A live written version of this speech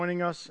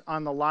Joining us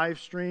on the live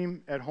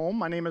stream at home.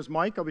 My name is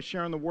Mike. I'll be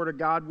sharing the Word of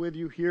God with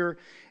you here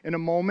in a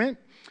moment.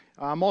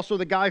 I'm also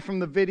the guy from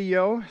the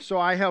video, so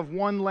I have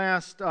one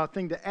last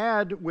thing to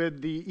add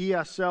with the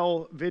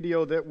ESL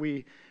video that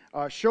we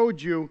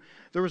showed you.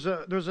 There's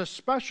a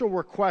special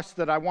request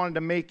that I wanted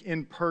to make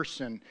in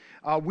person.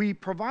 We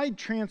provide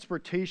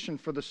transportation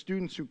for the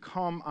students who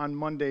come on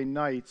Monday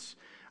nights.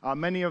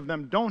 Many of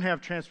them don't have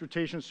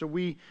transportation, so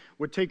we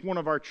would take one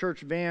of our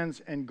church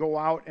vans and go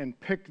out and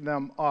pick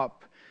them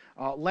up.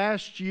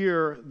 Last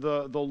year,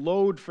 the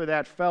load for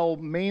that fell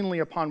mainly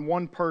upon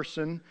one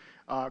person,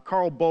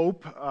 Carl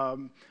Bope,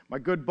 my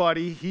good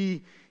buddy.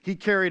 He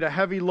carried a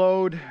heavy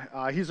load.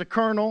 He's a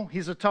colonel.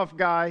 He's a tough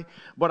guy,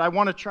 but I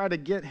want to try to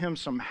get him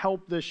some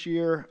help this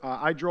year.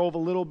 I drove a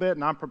little bit,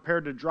 and I'm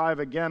prepared to drive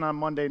again on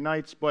Monday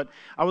nights, but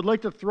I would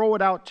like to throw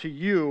it out to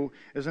you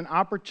as an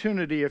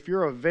opportunity. If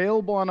you're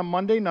available on a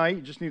Monday night,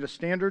 you just need a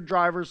standard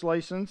driver's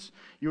license.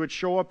 You would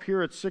show up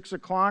here at 6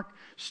 o'clock.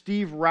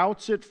 Steve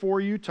routes it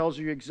for you, tells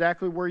you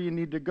exactly where you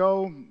need to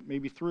go,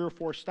 maybe 3 or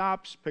 4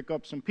 stops, pick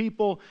up some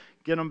people,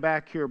 get them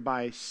back here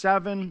by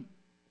 7.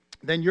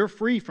 Then you're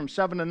free from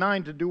 7 to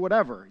 9 to do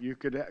whatever. You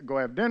could go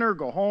have dinner,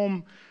 go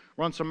home,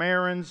 run some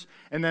errands,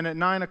 and then at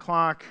 9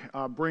 o'clock,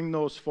 bring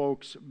those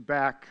folks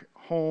back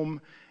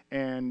home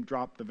and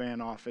drop the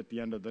van off at the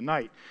end of the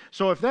night.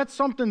 So if that's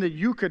something that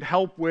you could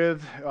help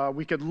with,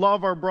 we could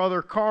love our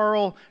brother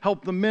Carl,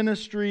 help the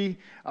ministry.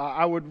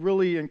 I would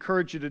really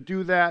encourage you to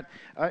do that.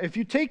 If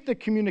you take the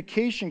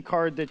communication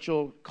card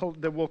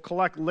that we'll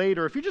collect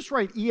later, if you just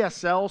write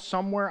ESL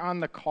somewhere on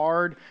the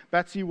card,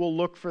 Betsy will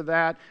look for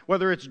that,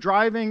 whether it's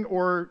driving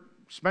or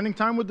spending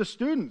time with the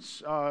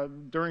students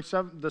during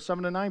the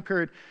 7 to 9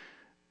 period.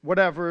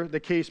 Whatever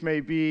the case may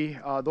be,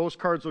 those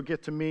cards will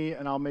get to me,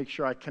 and I'll make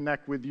sure I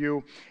connect with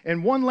you.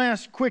 And one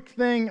last quick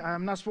thing,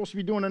 I'm not supposed to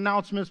be doing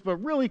announcements, but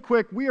really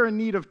quick, we are in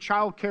need of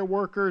child care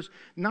workers,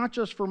 not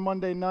just for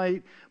Monday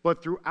night,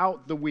 but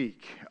throughout the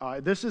week.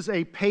 This is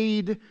a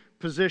paid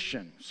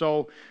position,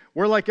 so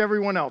we're like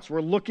everyone else.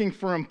 We're looking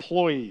for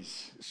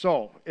employees.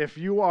 So if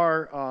you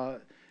are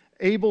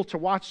able to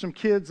watch some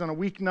kids on a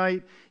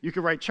weeknight, you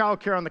can write child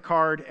care on the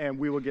card, and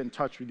we will get in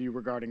touch with you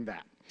regarding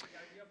that.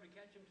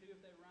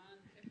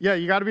 Yeah,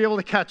 you got to be able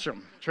to catch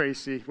them,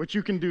 Tracy, which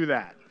you can do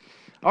that.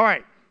 All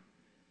right,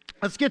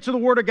 let's get to the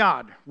Word of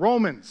God.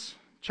 Romans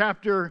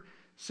chapter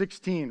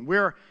 16.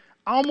 We're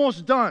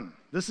almost done.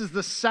 This is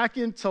the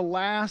second to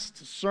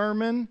last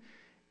sermon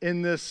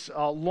in this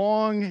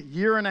long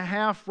year and a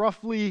half,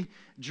 roughly,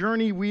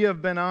 journey we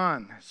have been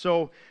on.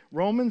 So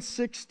Romans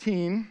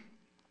 16,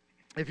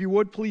 if you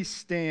would please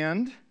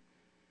stand.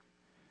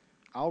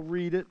 I'll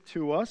read it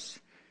to us,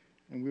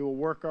 and we will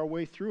work our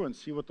way through and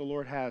see what the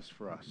Lord has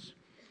for us.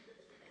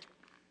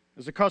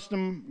 As a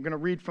custom, I'm going to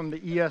read from the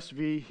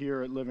ESV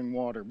here at Living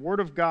Water. Word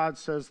of God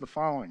says the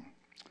following.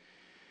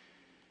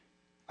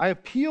 I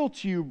appeal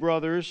to you,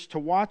 brothers, to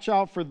watch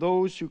out for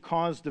those who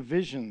cause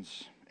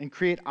divisions and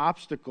create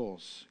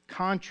obstacles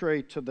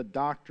contrary to the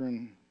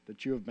doctrine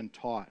that you have been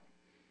taught.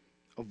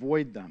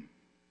 Avoid them.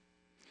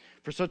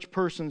 For such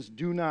persons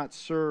do not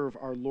serve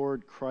our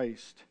Lord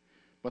Christ,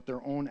 but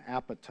their own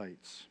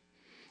appetites.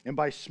 And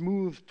by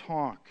smooth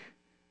talk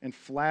and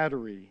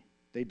flattery,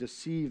 they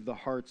deceive the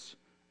hearts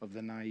of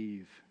the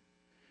naive.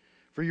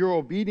 For your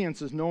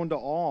obedience is known to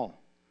all,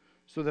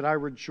 so that I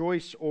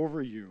rejoice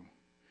over you.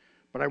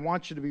 But I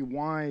want you to be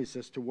wise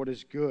as to what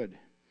is good,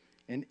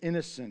 and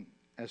innocent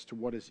as to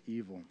what is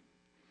evil.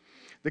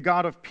 The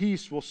God of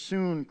peace will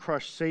soon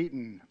crush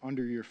Satan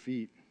under your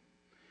feet.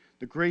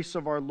 The grace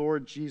of our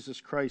Lord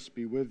Jesus Christ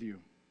be with you.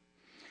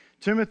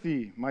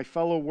 Timothy, my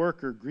fellow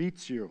worker,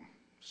 greets you.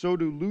 So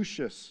do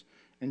Lucius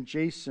and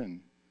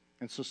Jason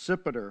and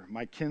Sosipater,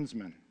 my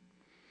kinsmen.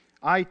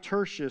 I,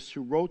 Tertius,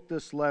 who wrote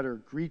this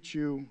letter, greet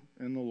you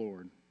in the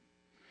Lord.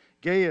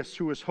 Gaius,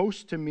 who is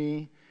host to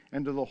me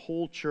and to the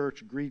whole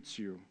church, greets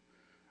you.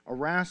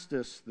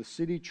 Erastus, the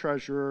city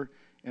treasurer,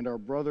 and our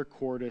brother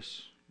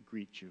Quartus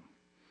greet you.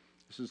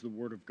 This is the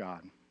word of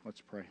God.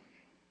 Let's pray.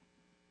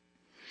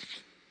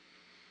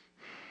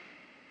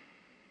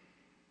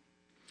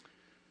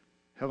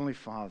 Heavenly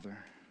Father,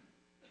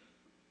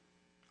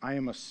 I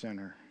am a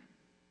sinner.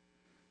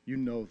 You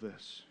know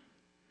this.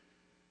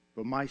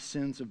 But my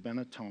sins have been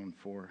atoned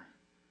for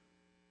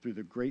through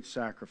the great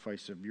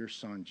sacrifice of your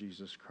Son,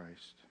 Jesus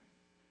Christ.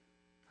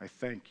 I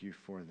thank you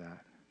for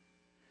that.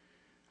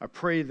 I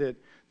pray that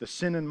the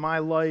sin in my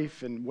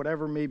life and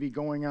whatever may be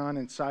going on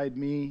inside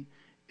me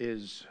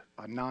is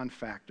a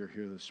non-factor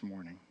here this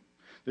morning.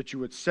 That you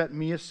would set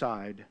me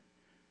aside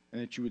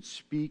and that you would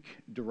speak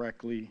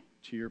directly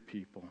to your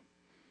people.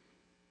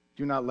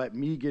 Do not let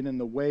me get in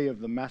the way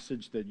of the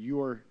message that you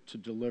are to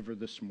deliver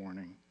this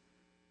morning.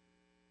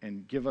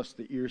 And give us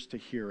the ears to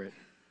hear it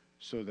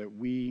so that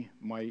we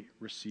might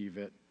receive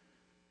it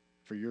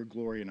for your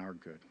glory and our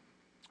good.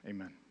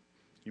 Amen.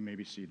 You may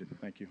be seated.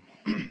 Thank you.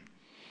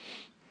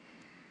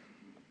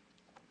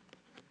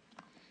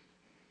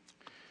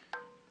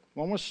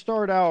 Well, I'm going to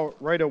start out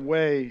right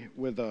away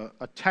with a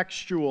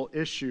textual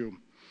issue.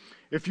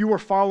 if you were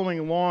following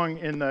along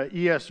in the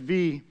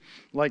ESV,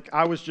 like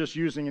I was just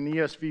using an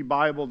ESV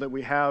Bible that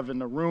we have in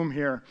the room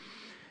here,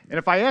 and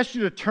if I asked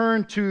you to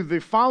turn to the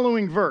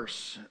following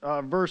verse,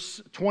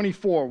 verse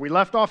 24, we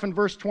left off in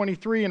verse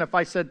 23, and if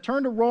I said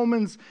turn to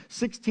Romans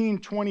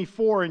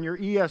 16:24 in your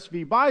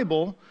ESV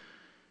Bible,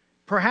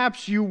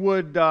 perhaps you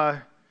would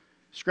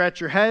scratch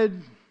your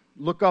head,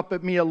 look up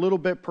at me a little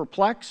bit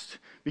perplexed,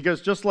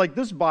 because just like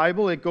this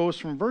Bible, it goes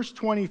from verse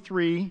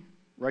 23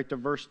 right to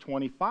verse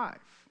 25. You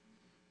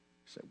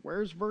say,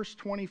 where's verse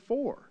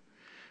 24?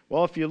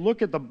 Well, if you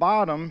look at the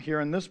bottom here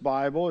in this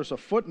Bible, there's a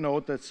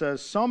footnote that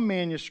says some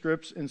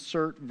manuscripts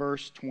insert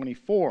verse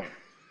 24,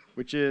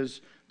 which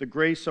is the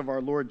grace of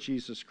our Lord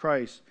Jesus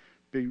Christ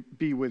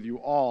be with you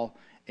all.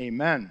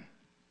 Amen.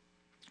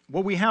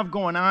 What we have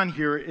going on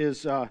here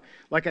is,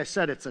 like I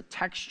said, it's a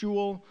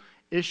textual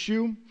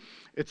issue.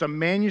 It's a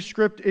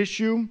manuscript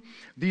issue.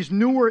 These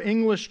newer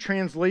English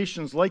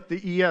translations, like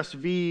the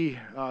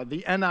ESV,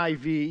 the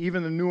NIV,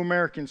 even the New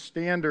American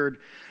Standard,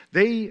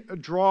 they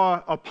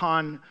draw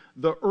upon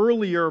the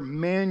earlier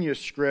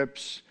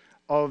manuscripts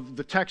of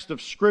the text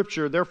of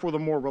Scripture, therefore the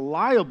more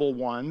reliable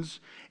ones.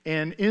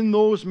 And in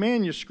those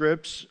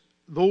manuscripts,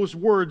 those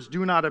words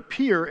do not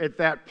appear at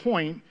that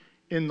point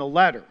in the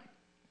letter.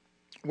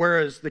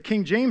 Whereas the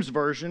King James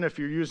Version, if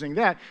you're using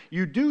that,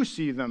 you do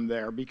see them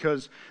there,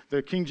 because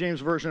the King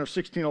James Version of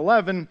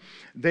 1611,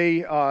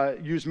 they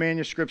use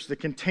manuscripts that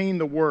contain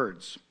the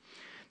words.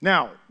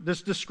 Now,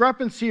 this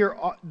discrepancy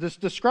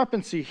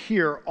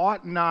here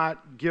ought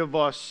not give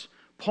us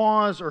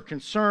pause or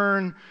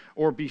concern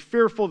or be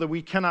fearful that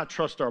we cannot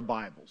trust our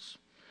Bibles.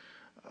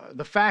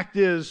 The fact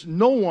is,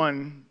 no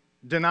one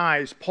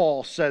denies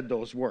Paul said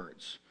those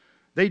words.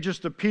 They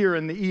just appear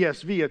in the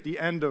ESV at the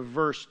end of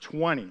verse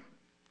 20.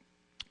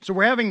 So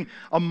we're having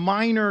a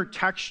minor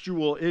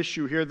textual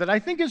issue here that I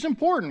think is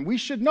important. We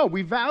should know.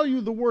 We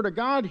value the Word of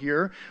God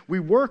here.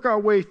 We work our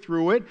way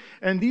through it,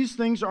 and these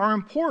things are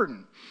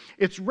important.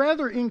 It's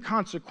rather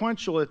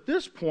inconsequential at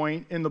this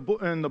point in the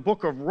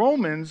book of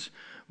Romans,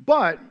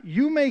 but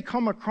you may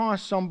come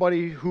across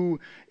somebody who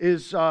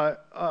is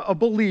a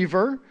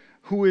believer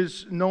who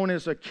is known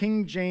as a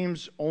King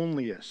James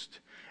onlyist.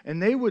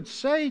 And they would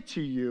say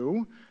to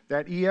you,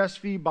 that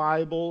ESV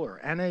Bible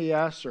or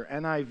NAS or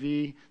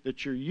NIV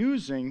that you're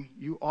using,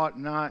 you ought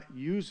not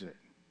use it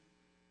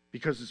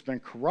because it's been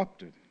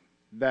corrupted.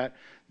 That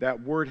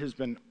word has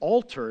been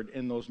altered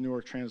in those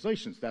newer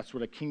translations. That's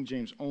what a King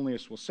James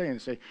onlyist will say.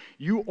 And say,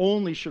 you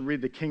only should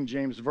read the King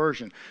James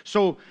Version.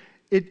 So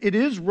it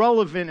is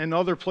relevant in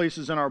other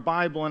places in our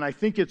Bible, and I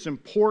think it's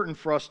important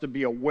for us to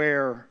be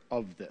aware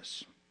of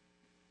this.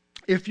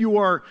 If you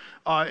are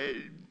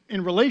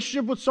in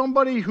relationship with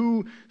somebody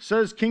who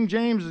says King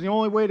James is the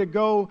only way to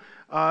go,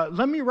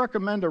 let me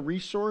recommend a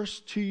resource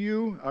to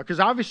you,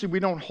 because obviously we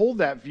don't hold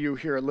that view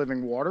here at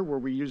Living Water where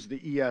we use the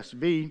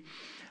ESV.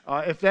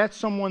 If that's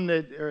someone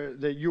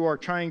that you are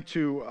trying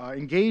to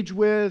engage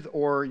with,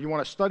 or you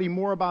want to study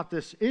more about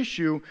this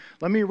issue,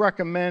 let me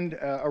recommend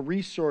a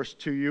resource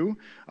to you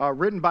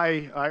written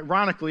by,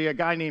 ironically, a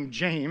guy named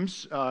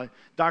James,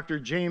 Dr.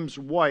 James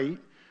White,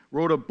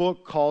 wrote a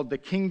book called The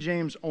King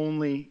James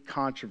Only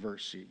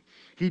Controversy.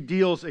 He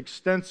deals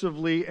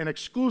extensively and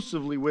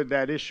exclusively with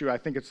that issue. I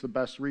think it's the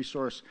best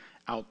resource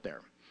out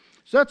there.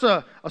 So that's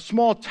a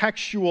small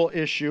textual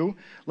issue.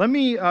 Let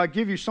me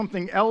give you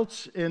something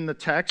else in the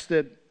text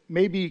that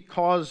maybe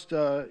caused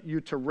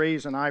you to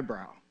raise an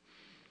eyebrow.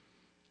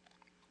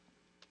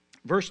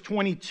 Verse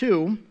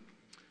 22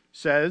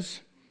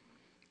 says,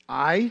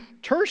 I,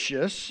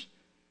 Tertius,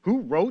 who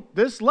wrote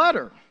this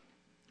letter,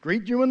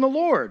 greet you in the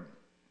Lord.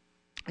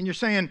 And you're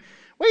saying,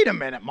 wait a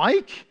minute,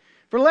 Mike.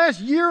 For the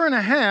last year and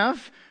a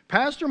half,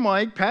 Pastor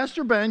Mike,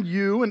 Pastor Ben,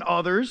 you, and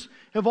others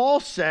have all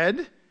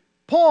said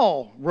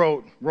Paul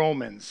wrote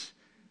Romans.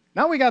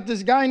 Now we got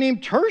this guy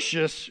named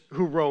Tertius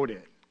who wrote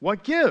it.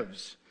 What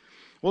gives?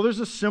 Well, there's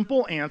a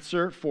simple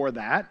answer for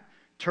that.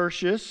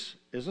 Tertius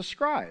is a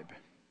scribe.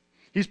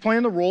 He's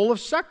playing the role of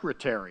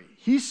secretary.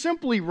 He's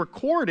simply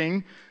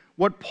recording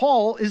what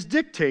Paul is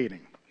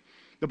dictating.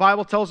 The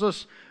Bible tells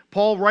us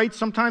Paul writes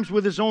sometimes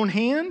with his own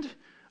hand.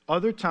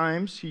 Other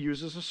times he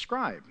uses a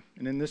scribe,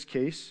 and in this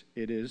case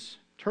it is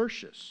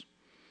Tertius.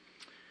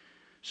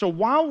 So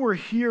while we're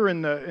here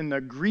in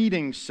the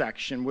greeting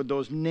section with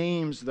those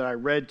names that I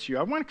read to you,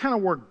 I want to kind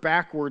of work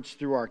backwards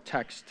through our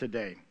text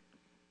today.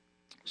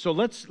 So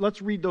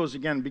let's read those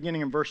again,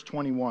 beginning in verse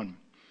 21.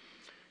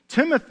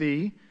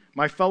 Timothy,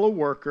 my fellow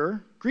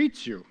worker,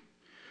 greets you.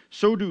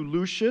 So do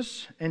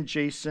Lucius and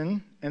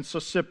Jason and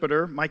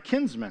Sosipater, my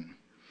kinsmen.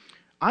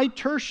 I,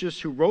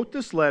 Tertius, who wrote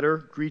this letter,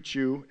 greet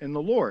you in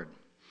the Lord.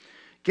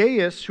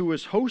 Gaius, who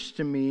is host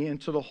to me and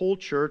to the whole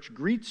church,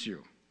 greets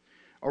you.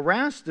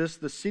 Erastus,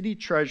 the city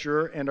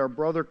treasurer, and our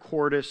brother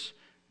Quartus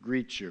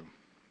greet you.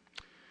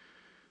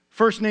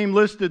 First name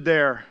listed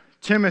there,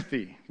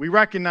 Timothy. We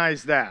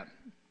recognize that.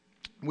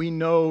 We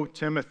know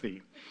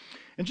Timothy.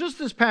 And just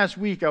this past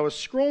week, I was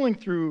scrolling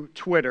through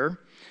Twitter,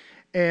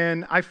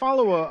 and I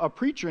follow a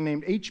preacher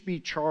named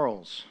H.B.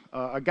 Charles,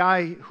 a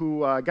guy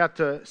who got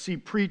to see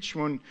preach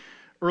when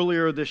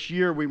Earlier this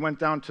year, we went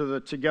down to the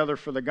Together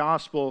for the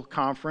Gospel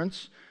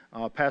conference.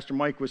 Pastor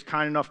Mike was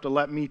kind enough to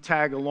let me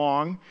tag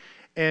along.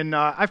 And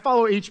I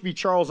follow H.B.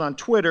 Charles on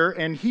Twitter,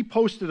 and he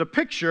posted a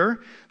picture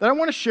that I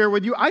want to share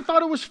with you. I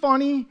thought it was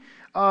funny.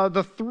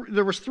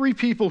 There was 3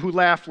 people who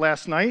laughed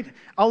last night.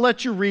 I'll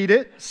let you read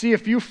it, see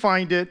if you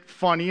find it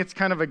funny. It's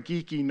kind of a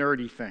geeky,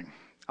 nerdy thing.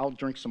 I'll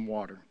drink some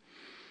water.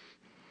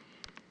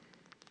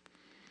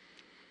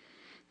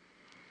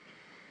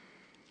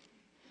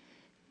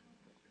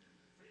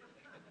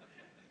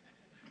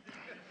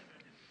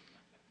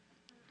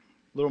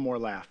 A little more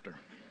laughter.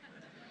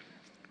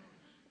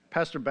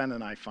 Pastor Ben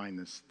and I find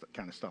this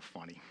kind of stuff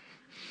funny.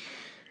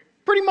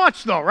 Pretty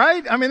much, though,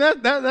 right? I mean,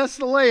 that's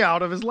the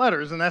layout of his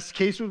letters, and that's the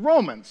case with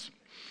Romans.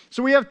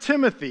 So we have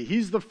Timothy.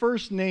 He's the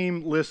first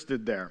name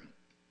listed there.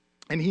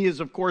 And he is,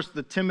 of course,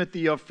 the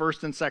Timothy of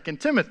 1st and 2nd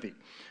Timothy.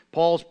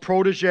 Paul's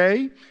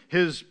protege,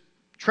 his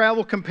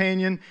travel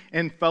companion,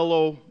 and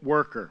fellow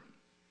worker.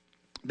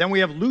 Then we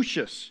have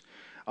Lucius.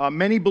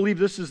 Many believe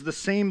this is the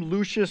same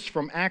Lucius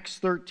from Acts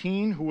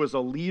 13, who was a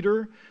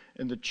leader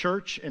in the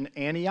church in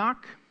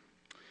Antioch.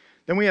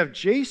 Then we have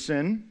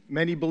Jason.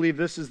 Many believe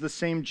this is the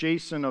same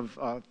Jason of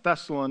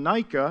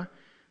Thessalonica,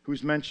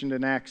 who's mentioned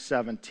in Acts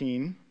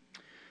 17.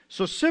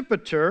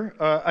 Sosipater,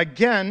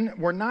 again,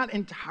 we're not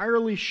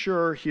entirely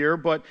sure here,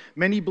 but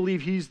many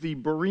believe he's the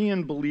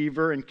Berean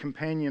believer and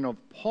companion of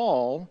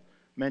Paul,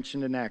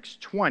 mentioned in Acts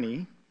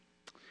 20.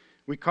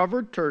 We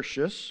covered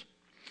Tertius.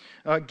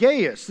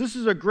 Gaius, this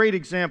is a great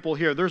example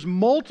here. There's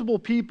multiple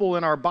people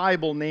in our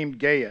Bible named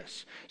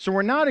Gaius. So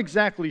we're not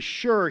exactly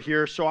sure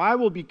here, so I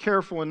will be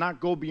careful and not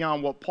go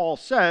beyond what Paul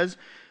says.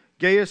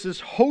 Gaius is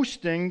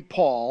hosting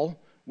Paul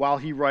while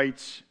he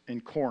writes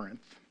in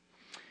Corinth.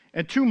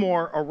 And 2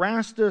 more,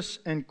 Erastus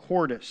and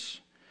Quartus.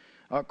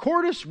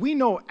 Quartus, we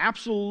know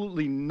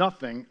absolutely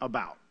nothing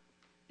about.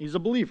 He's a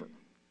believer.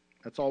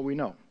 That's all we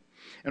know.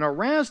 And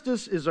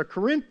Erastus is a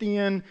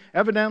Corinthian.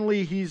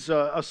 Evidently, he's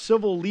a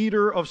civil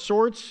leader of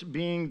sorts,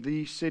 being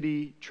the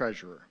city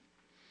treasurer.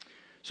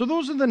 So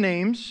those are the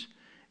names.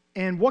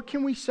 And what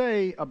can we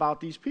say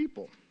about these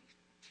people?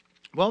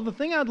 Well, the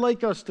thing I'd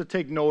like us to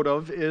take note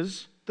of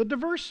is the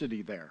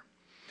diversity there.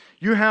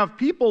 You have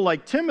people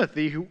like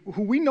Timothy,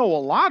 who we know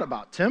a lot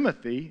about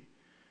Timothy,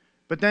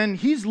 but then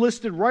he's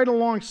listed right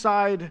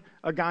alongside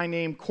a guy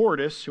named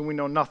Quartus, who we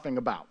know nothing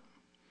about.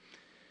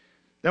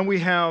 Then we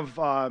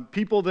have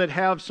people that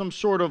have some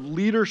sort of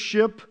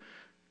leadership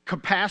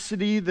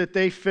capacity that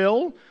they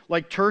fill,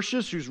 like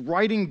Tertius, who's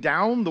writing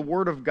down the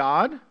Word of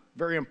God.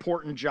 Very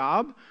important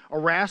job.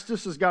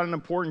 Erastus has got an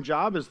important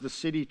job as the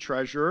city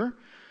treasurer.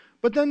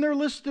 But then they're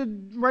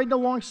listed right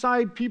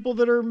alongside people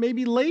that are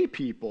maybe lay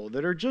people,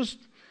 that are just,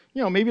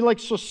 maybe like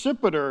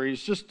Sosipater.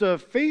 He's just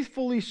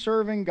faithfully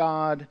serving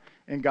God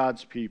and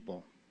God's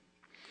people.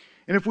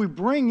 And if we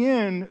bring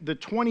in the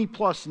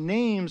 20-plus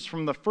names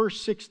from the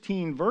first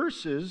 16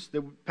 verses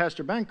that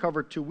Pastor Ben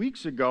covered 2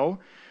 weeks ago,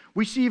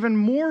 we see even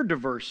more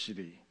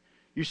diversity.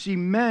 You see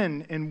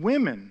men and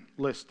women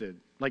listed,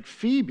 like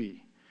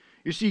Phoebe.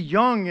 You see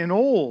young and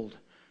old.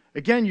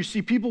 Again, you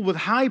see people with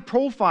high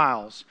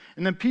profiles,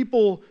 and then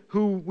people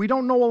who we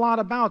don't know a lot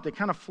about. They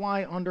kind of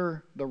fly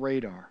under the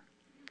radar.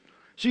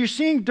 So you're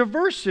seeing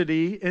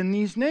diversity in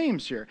these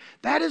names here.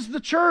 That is the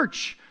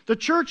church. The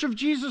church of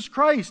Jesus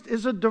Christ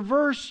is a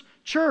diverse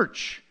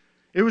church.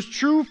 It was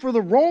true for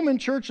the Roman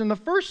church in the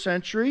 1st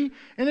century,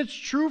 and it's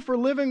true for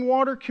Living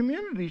Water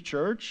Community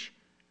Church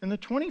in the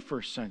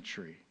 21st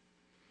century.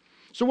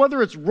 So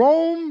whether it's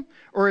Rome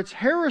or it's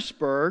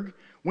Harrisburg,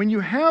 when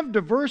you have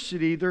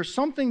diversity, there's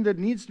something that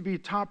needs to be a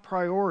top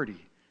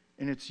priority,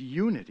 and it's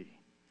unity.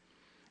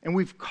 And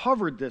we've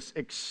covered this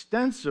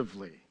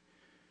extensively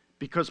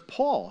because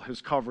Paul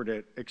has covered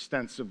it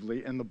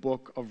extensively in the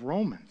book of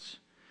Romans.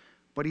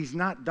 But he's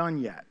not done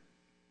yet.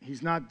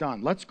 He's not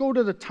done. Let's go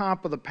to the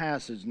top of the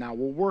passage now.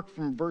 We'll work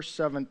from verse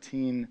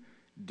 17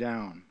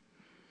 down.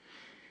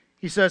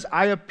 He says,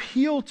 I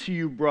appeal to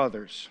you,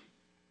 brothers,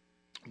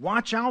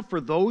 watch out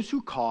for those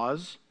who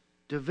cause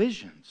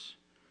divisions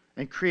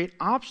and create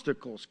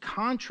obstacles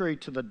contrary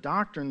to the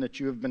doctrine that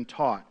you have been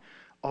taught.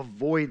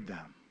 Avoid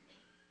them.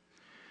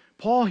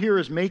 Paul here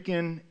is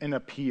making an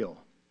appeal.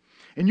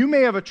 And you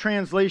may have a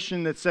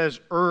translation that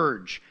says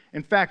urge.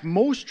 In fact,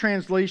 most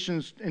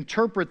translations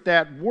interpret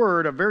that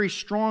word, a very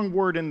strong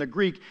word in the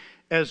Greek,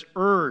 as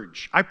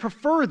urge. I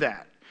prefer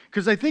that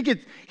because I think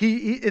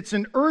it's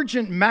an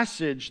urgent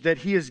message that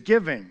he is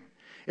giving.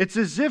 It's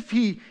as if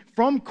he,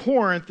 from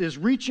Corinth, is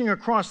reaching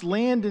across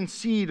land and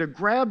sea to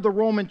grab the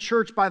Roman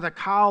church by the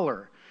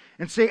collar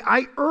and say,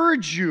 I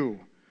urge you,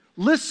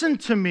 listen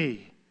to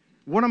me.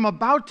 What I'm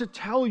about to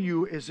tell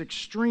you is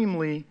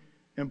extremely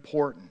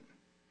important.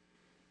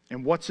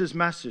 And what's his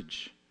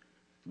message?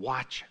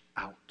 Watch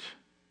out.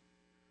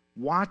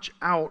 Watch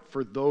out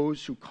for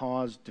those who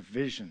cause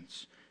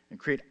divisions and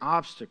create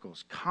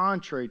obstacles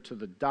contrary to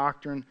the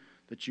doctrine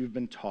that you've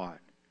been taught.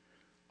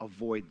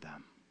 Avoid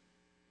them.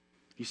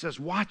 He says,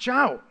 watch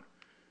out.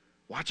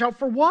 Watch out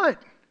for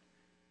what?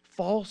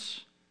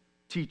 False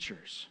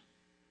teachers.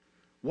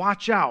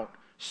 Watch out.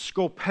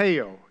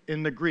 Scopeo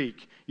in the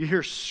Greek. You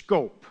hear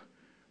scope,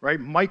 right?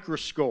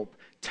 Microscope,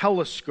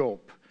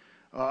 telescope,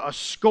 a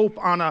scope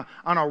on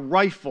a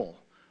rifle.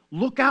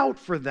 Look out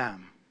for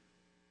them.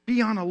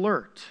 Be on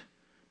alert,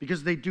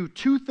 because they do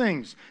two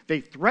things.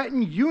 They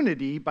threaten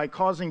unity by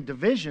causing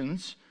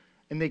divisions,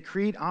 and they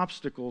create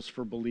obstacles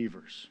for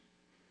believers.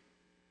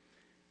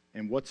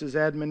 And what's his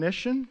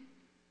admonition?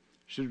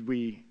 Should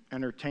we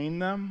entertain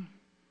them?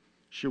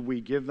 Should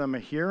we give them a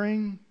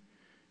hearing?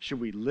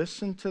 Should we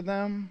listen to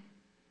them?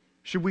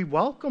 Should we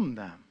welcome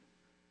them?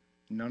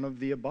 None of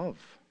the above.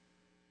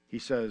 He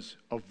says,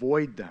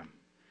 avoid them.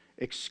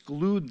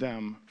 Exclude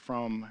them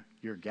from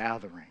your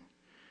gathering.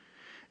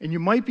 And you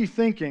might be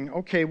thinking,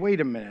 okay,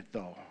 wait a minute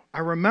though. I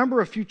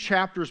remember a few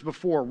chapters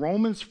before,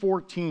 Romans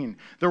 14.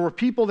 There were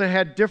people that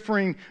had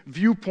differing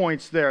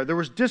viewpoints there. There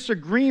was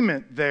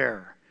disagreement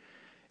there.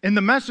 And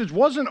the message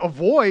wasn't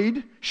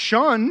avoid,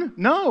 shun.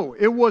 No,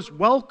 it was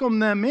welcome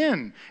them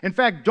in. In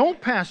fact, don't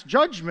pass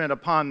judgment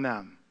upon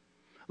them.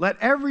 Let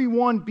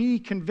everyone be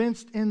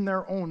convinced in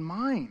their own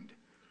mind.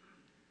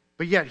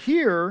 But yet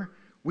here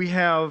we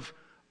have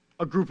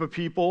a group of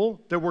people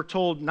that we're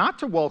told not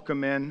to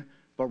welcome in,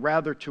 but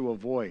rather to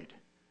avoid.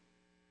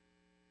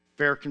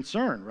 Fair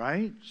concern,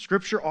 right?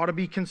 Scripture ought to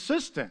be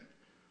consistent.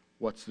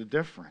 What's the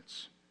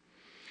difference?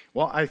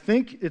 Well, I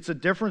think it's a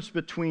difference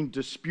between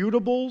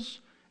disputables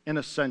and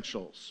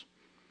essentials.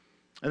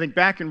 I think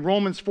back in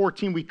Romans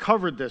 14 we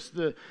covered this.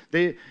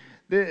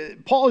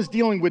 Paul is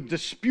dealing with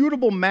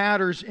disputable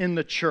matters in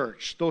the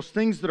church, those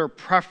things that are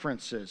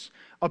preferences,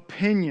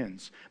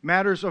 opinions,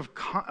 matters of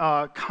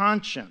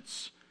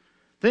conscience,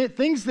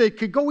 things that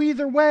could go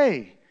either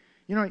way.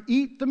 You know,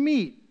 eat the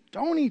meat,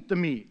 don't eat the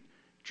meat.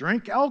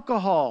 Drink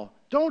alcohol,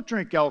 don't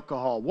drink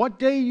alcohol. What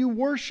day you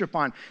worship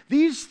on.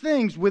 These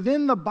things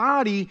within the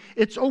body,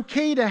 it's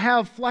okay to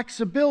have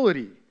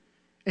flexibility.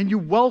 And you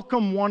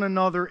welcome one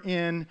another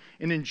in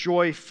and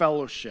enjoy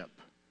fellowship.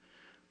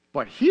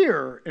 But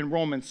here in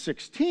Romans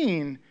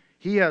 16,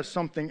 he has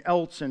something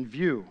else in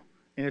view,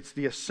 and it's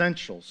the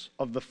essentials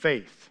of the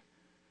faith.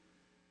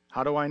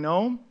 How do I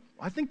know?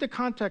 I think the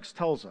context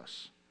tells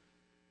us.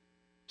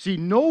 See,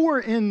 nowhere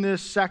in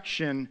this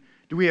section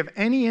do we have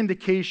any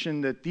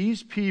indication that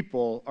these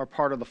people are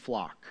part of the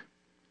flock.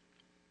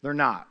 They're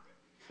not.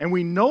 And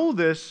we know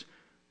this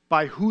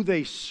by who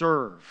they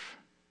serve.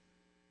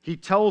 He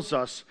tells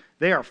us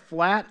they are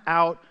flat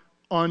out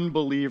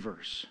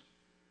unbelievers.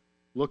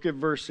 Look at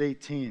verse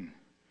 18.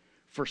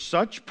 For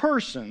such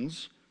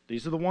persons,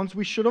 these are the ones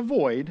we should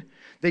avoid,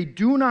 they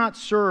do not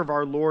serve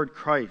our Lord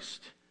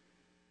Christ,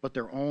 but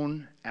their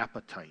own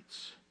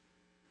appetites.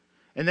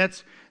 And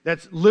that's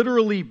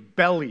literally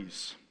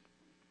bellies.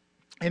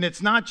 And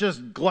it's not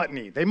just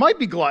gluttony. They might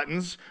be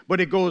gluttons,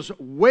 but it goes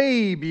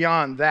way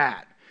beyond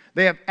that.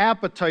 They have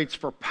appetites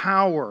for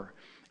power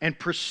and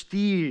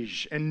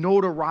prestige and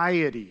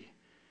notoriety,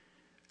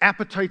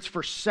 appetites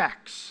for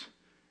sex,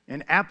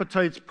 and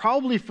appetites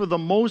probably for the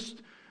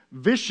most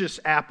vicious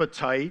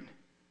appetite,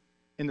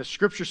 and the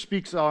scripture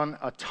speaks on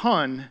a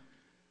ton,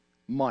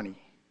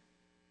 money.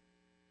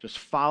 Just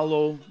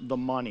follow the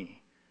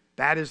money.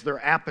 That is their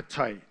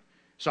appetite.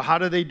 So how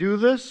do they do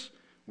this?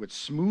 With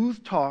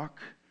smooth talk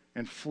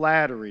and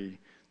flattery,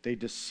 they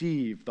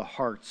deceive the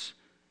hearts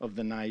of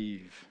the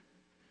naive.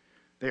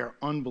 They are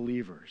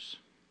unbelievers.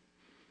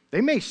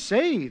 They may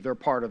say they're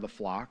part of the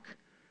flock.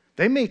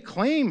 They may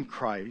claim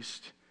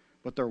Christ,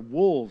 but they're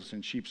wolves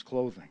in sheep's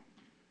clothing.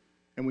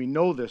 And we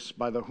know this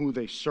by who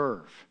they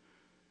serve.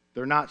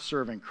 They're not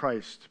serving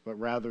Christ, but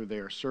rather they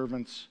are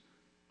servants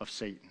of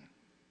Satan.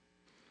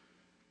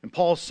 And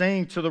Paul's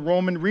saying to the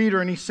Roman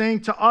reader, and he's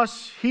saying to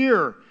us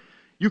here,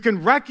 you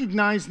can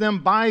recognize them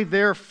by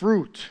their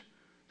fruit,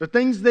 the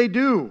things they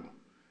do.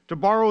 To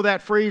borrow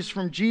that phrase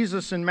from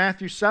Jesus in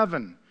Matthew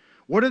 7,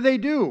 what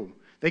do?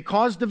 They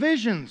cause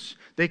divisions.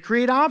 They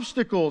create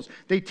obstacles.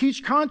 They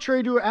teach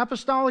contrary to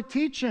apostolic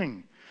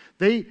teaching.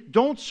 They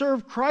don't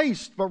serve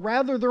Christ, but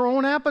rather their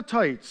own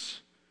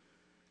appetites.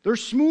 They're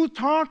smooth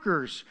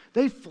talkers.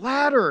 They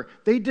flatter.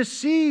 They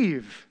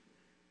deceive.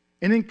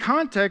 And in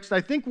context,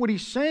 I think what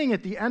he's saying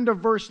at the end of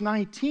verse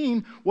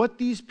 19, what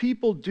these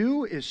people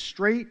do is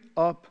straight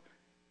up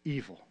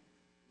evil.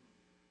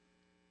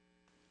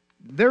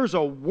 There's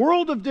a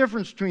world of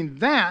difference between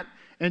that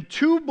and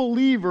two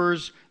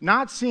believers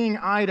not seeing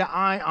eye to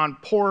eye on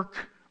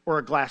pork or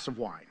a glass of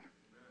wine.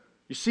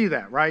 You see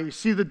that, right? You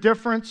see the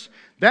difference?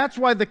 That's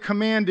why the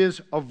command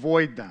is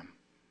avoid them.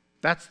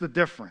 That's the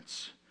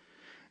difference.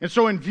 And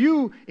so in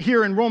view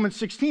here in Romans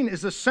 16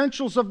 is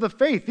essentials of the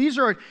faith.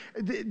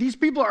 These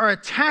people are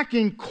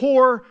attacking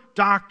core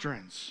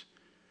doctrines.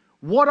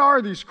 What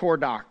are these core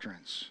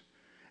doctrines?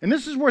 And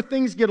this is where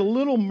things get a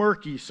little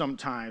murky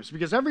sometimes,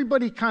 because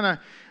everybody kind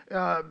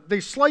of,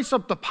 they slice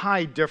up the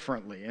pie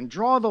differently and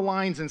draw the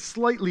lines in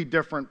slightly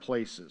different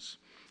places.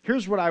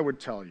 Here's what I would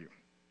tell you.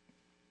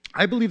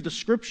 I believe the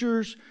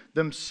scriptures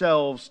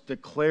themselves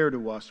declare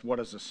to us what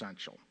is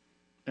essential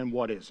and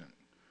what isn't.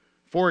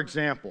 For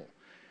example,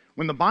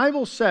 when the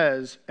Bible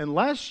says,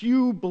 unless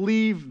you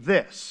believe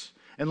this,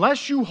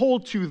 unless you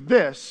hold to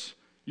this,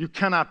 you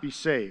cannot be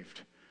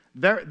saved.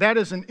 That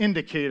is an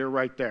indicator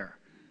right there,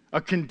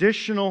 a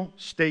conditional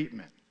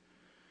statement.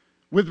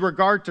 With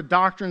regard to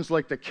doctrines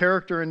like the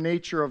character and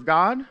nature of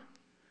God,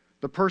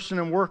 the person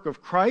and work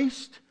of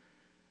Christ,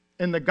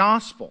 and the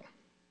gospel,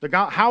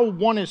 how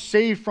one is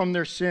saved from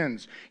their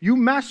sins. You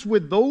mess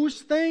with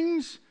those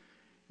things,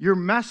 you're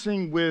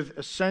messing with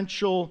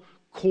essential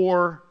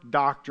core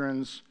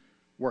doctrines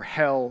where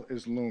hell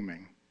is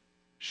looming,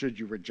 should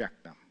you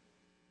reject them.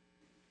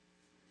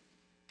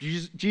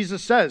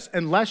 Jesus says,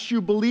 unless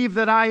you believe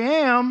that I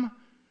am,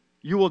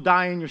 you will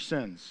die in your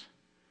sins.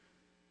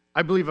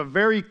 I believe a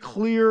very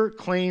clear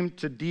claim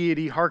to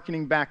deity,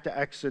 hearkening back to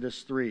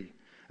Exodus 3.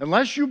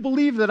 Unless you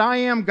believe that I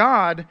am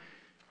God,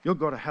 you'll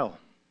go to hell.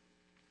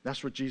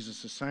 That's what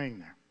Jesus is saying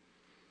there.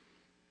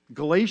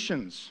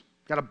 Galatians,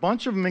 got a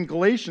bunch of them in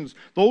Galatians.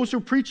 Those who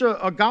preach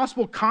a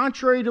gospel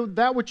contrary to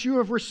that which you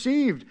have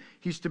received,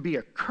 he's to be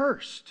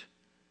accursed.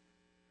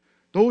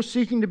 Those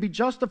seeking to be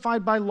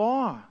justified by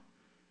law,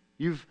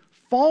 you've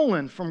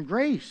fallen from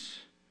grace.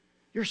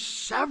 You're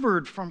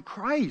severed from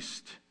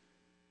Christ.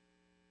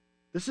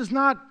 This is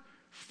not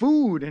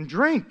food and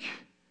drink.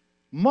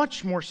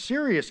 Much more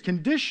serious.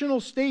 Conditional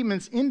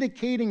statements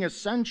indicating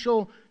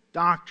essential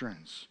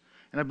doctrines.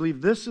 And I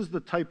believe this is the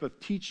type of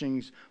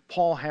teachings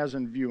Paul has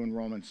in view in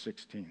Romans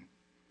 16.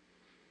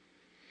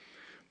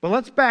 But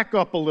let's back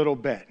up a little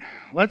bit.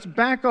 Let's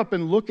back up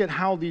and look at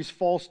how these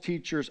false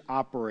teachers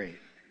operate.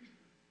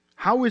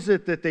 How is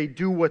it that they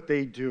do what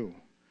they do?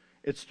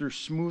 It's through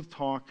smooth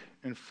talk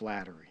and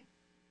flattery.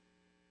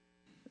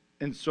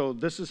 And so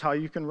this is how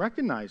you can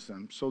recognize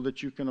them so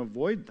that you can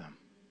avoid them.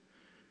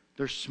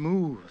 They're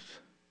smooth.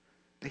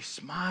 They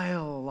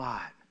smile a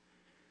lot.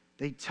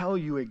 They tell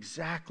you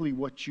exactly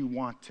what you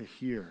want to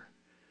hear.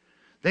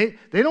 They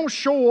don't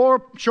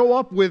show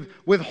up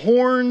with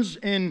horns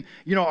and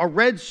a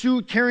red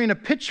suit carrying a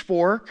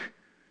pitchfork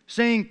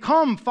saying,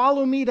 "Come,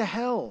 follow me to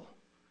hell."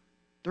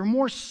 They're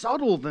more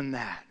subtle than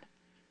that.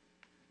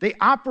 They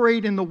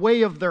operate in the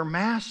way of their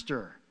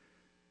master.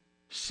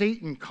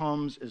 Satan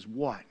comes as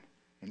what?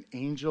 An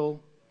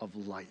angel of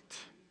light.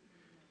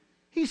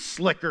 He's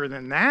slicker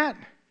than that.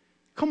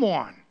 Come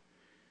on.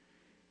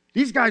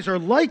 These guys are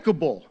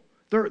likable.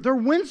 They're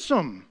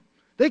winsome.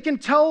 They can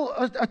tell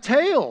a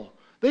tale.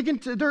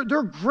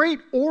 They're great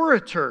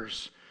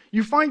orators.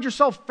 You find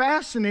yourself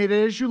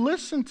fascinated as you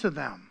listen to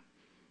them.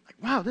 Like,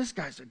 wow, this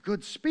guy's a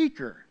good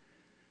speaker.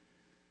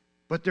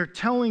 But they're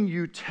telling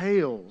you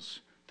tales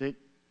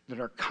that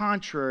are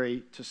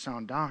contrary to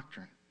sound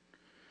doctrine.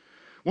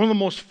 One of the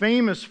most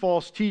famous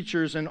false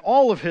teachers in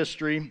all of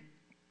history,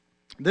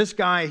 this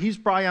guy, he's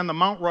probably on the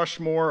Mount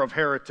Rushmore of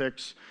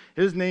heretics.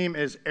 His name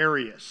is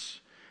Arius.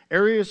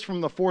 Arius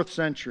from the 4th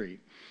century.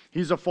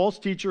 He's a false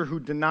teacher who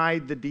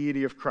denied the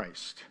deity of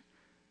Christ.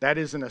 That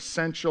is an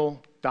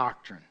essential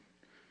doctrine.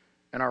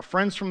 And our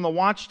friends from the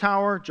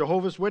Watchtower,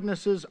 Jehovah's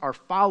Witnesses, are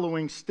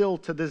following still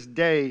to this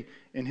day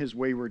in his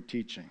wayward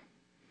teaching.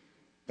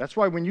 That's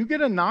why when you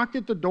get a knock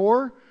at the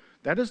door,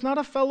 that is not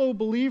a fellow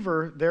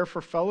believer there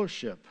for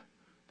fellowship.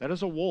 That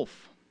is a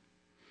wolf.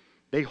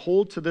 They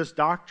hold to this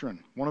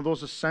doctrine, one of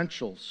those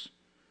essentials.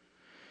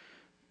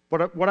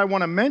 But what I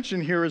want to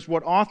mention here is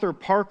what author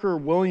Parker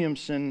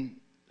Williamson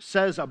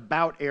says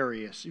about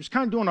Arius. He was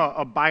kind of doing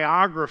a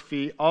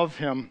biography of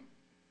him.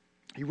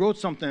 He wrote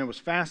something that was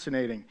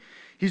fascinating.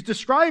 He's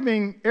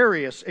describing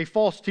Arius, a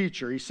false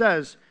teacher. He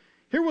says,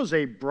 "Here was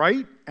a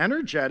bright,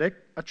 energetic,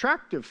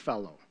 attractive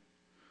fellow,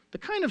 the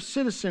kind of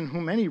citizen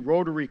whom any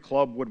Rotary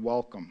Club would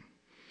welcome,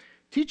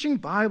 teaching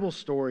Bible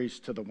stories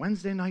to the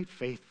Wednesday night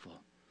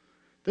faithful.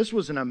 This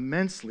was an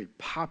immensely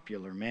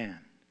popular man.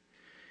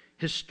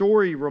 His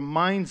story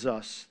reminds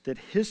us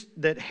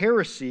that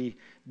heresy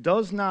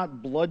does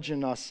not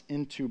bludgeon us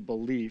into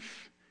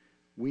belief.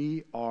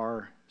 We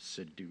are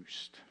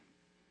seduced."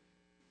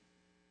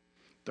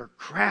 They're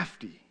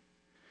crafty.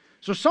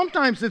 So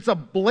sometimes it's a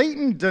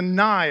blatant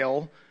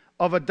denial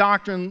of a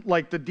doctrine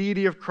like the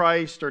deity of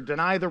Christ or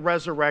deny the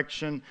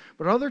resurrection,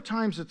 but other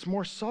times it's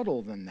more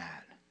subtle than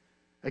that.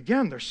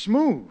 Again, they're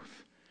smooth,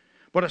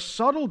 but a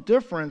subtle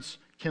difference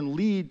can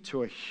lead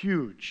to a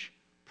huge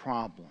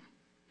problem.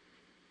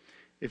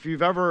 If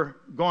you've ever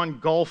gone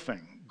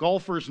golfing,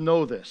 golfers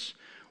know this.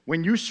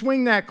 When you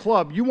swing that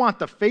club, you want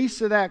the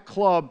face of that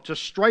club to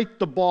strike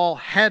the ball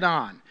head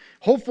on.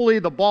 Hopefully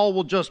the ball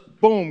will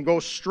just, boom, go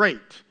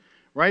straight,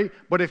 right?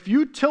 But if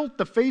you tilt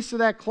the face of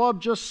that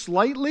club just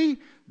slightly,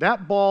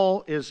 that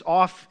ball is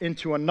off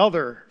into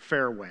another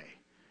fairway.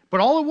 But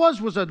all it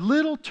was a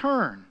little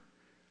turn.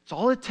 That's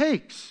all it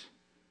takes.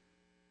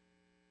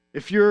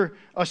 If you're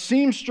a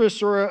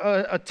seamstress or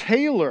a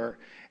tailor,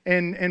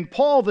 and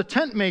Paul, the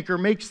tent maker,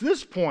 makes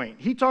this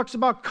point. He talks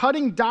about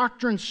cutting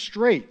doctrine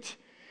straight.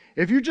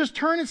 If you just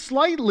turn it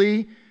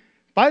slightly,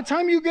 by the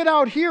time you get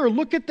out here,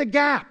 look at the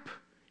gap.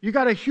 You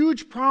got a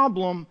huge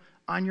problem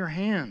on your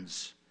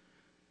hands.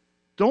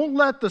 Don't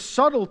let the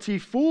subtlety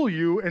fool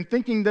you in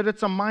thinking that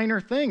it's a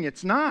minor thing.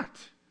 It's not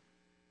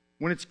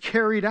when it's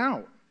carried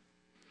out.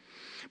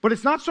 But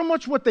it's not so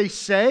much what they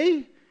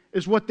say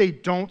as what they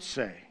don't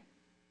say.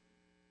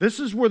 This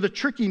is where the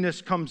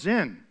trickiness comes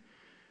in.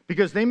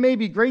 Because they may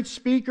be great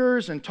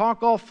speakers and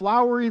talk all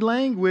flowery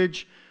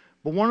language,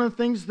 but one of the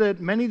things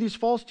that many of these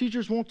false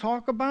teachers won't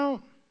talk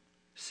about,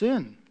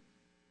 sin.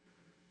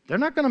 They're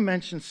not going to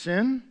mention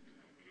sin.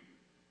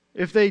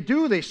 If they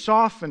do, they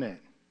soften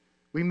it.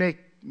 We make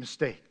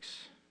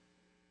mistakes,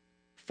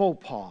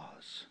 faux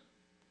pas,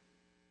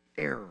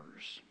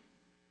 errors.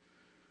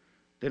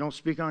 They don't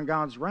speak on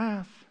God's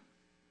wrath.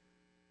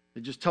 They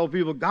just tell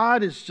people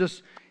God is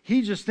just,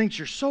 He just thinks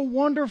you're so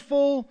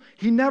wonderful.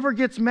 He never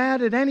gets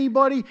mad at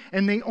anybody,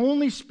 and they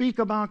only speak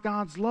about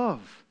God's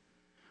love.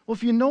 Well,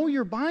 if you know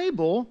your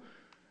Bible,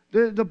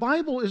 the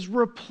Bible is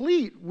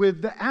replete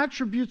with the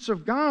attributes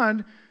of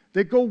God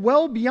that go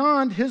well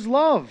beyond His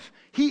love.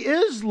 He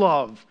is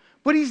love,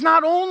 but He's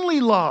not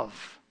only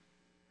love.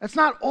 That's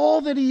not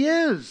all that He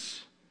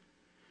is.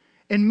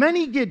 And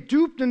many get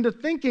duped into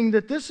thinking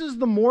that this is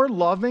the more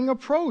loving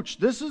approach.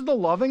 This is the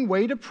loving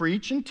way to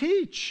preach and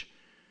teach.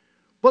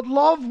 But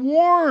love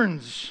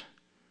warns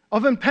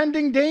of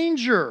impending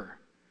danger.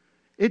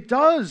 It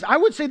does. I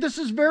would say this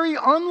is very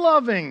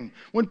unloving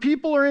when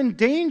people are in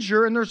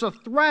danger and there's a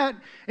threat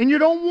and you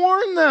don't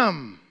warn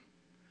them.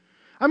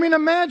 I mean,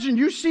 imagine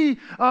you see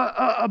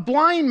a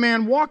blind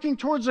man walking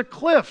towards a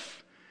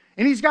cliff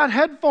and he's got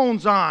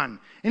headphones on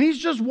and he's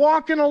just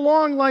walking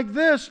along like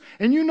this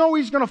and you know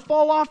he's going to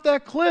fall off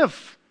that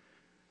cliff.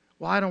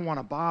 Well, I don't want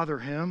to bother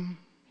him.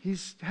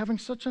 He's having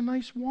such a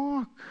nice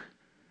walk.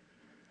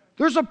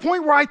 There's a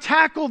point where I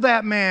tackle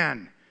that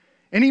man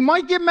and he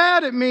might get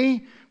mad at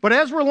me, but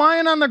as we're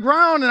lying on the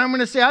ground and I'm going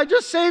to say, I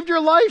just saved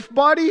your life,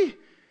 buddy.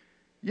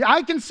 Yeah,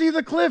 I can see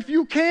the cliff,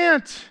 you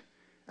can't.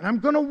 And I'm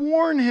going to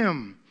warn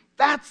him.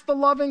 That's the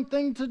loving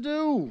thing to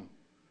do.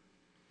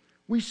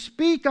 We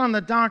speak on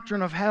the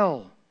doctrine of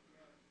hell.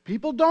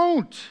 People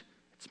don't.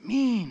 It's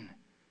mean.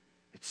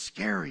 It's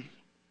scary.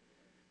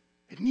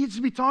 It needs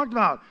to be talked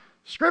about.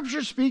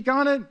 Scriptures speak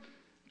on it.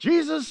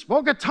 Jesus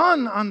spoke a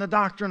ton on the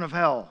doctrine of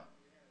hell.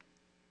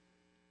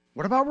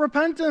 What about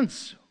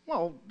repentance?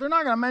 Well, they're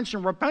not going to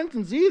mention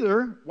repentance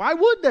either. Why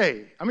would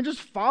they? I mean,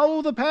 just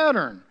follow the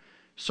pattern.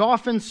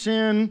 Soften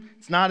sin.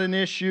 It's not an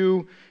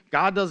issue.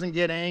 God doesn't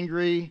get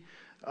angry.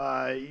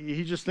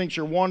 He just thinks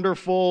you're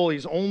wonderful.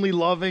 He's only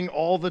loving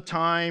all the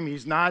time.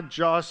 He's not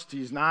just.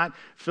 He's not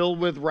filled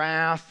with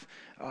wrath.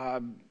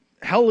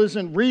 Hell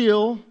isn't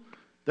real.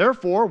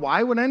 Therefore,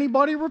 why would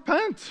anybody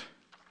repent?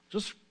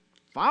 Just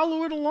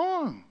follow it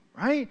along,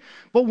 right?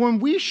 But when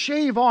we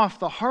shave off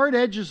the hard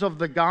edges of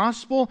the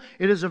gospel,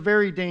 it is a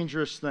very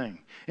dangerous thing.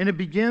 And it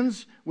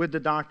begins with the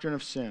doctrine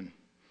of sin.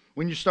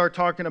 When you start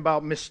talking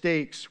about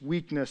mistakes,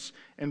 weakness,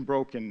 and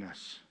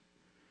brokenness.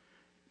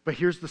 But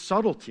here's the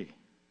subtlety.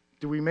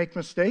 Do we make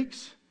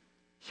mistakes?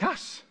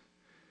 Yes.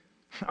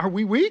 Are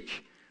we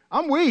weak?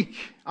 I'm weak.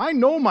 I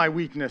know my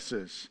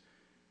weaknesses,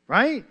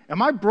 right?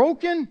 Am I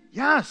broken?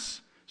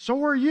 Yes.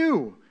 So are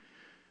you.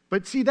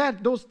 But see,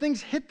 those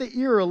things hit the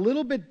ear a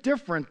little bit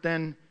different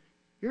than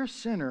you're a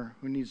sinner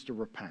who needs to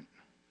repent.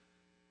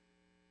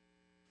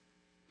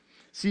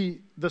 See,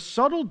 the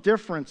subtle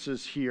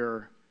differences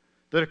here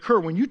that occur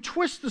when you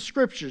twist the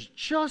Scriptures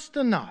just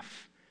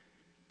enough,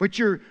 but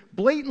you're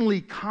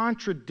blatantly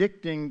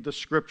contradicting the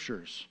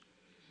Scriptures.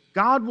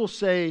 God will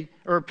say,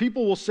 or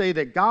people will say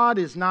that God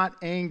is not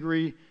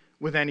angry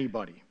with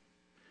anybody.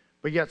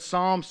 But yet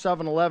Psalm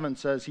 7:11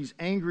 says He's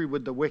angry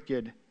with the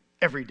wicked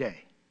every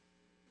day.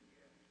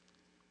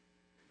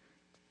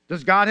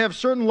 Does God have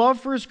certain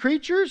love for His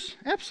creatures?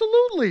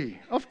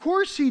 Absolutely. Of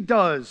course He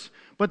does.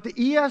 But the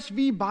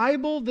ESV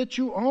Bible that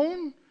you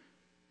own,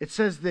 it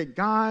says that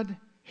God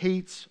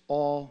hates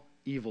all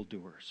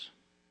evildoers.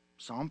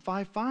 Psalm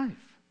 5:5.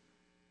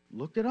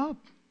 Look it up.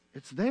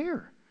 It's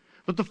there.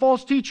 But the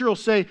false teacher will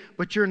say,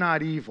 but you're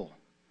not evil.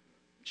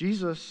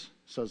 Jesus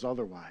says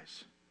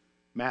otherwise.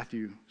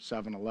 Matthew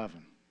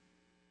 7:11.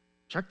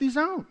 Check these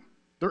out.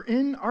 They're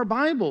in our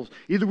Bibles.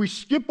 Either we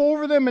skip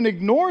over them and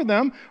ignore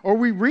them, or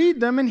we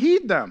read them and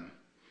heed them.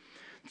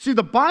 See,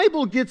 the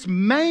Bible gets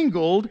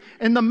mangled,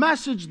 and the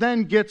message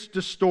then gets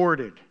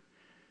distorted.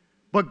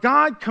 But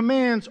God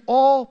commands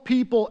all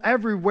people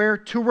everywhere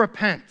to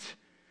repent,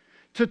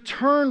 to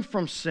turn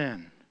from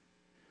sin.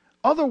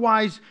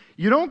 Otherwise,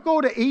 you don't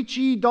go to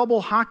HE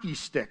double hockey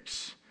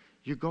sticks.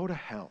 You go to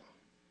hell.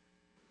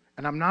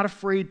 And I'm not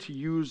afraid to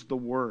use the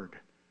word.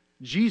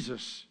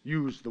 Jesus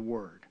used the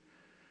word.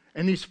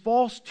 And these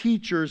false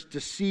teachers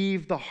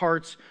deceive the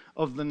hearts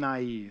of the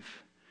naive.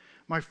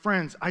 My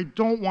friends, I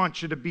don't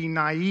want you to be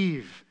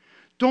naive.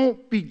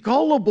 Don't be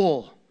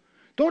gullible.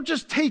 Don't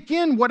just take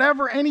in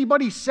whatever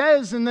anybody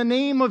says in the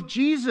name of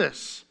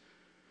Jesus.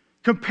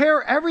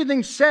 Compare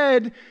everything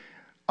said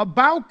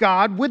about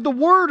God with the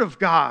Word of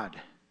God.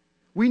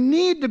 We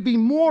need to be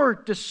more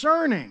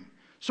discerning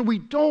so we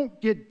don't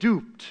get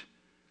duped.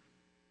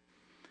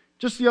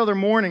 Just the other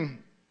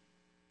morning,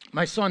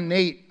 my son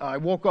Nate, he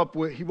woke up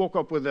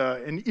with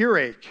an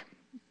earache,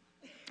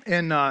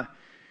 and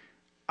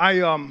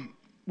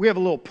we have a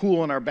little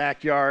pool in our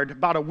backyard.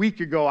 About a week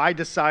ago, I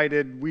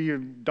decided we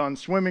had done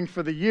swimming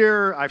for the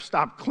year. I've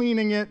stopped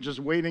cleaning it, just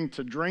waiting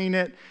to drain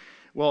it.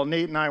 Well,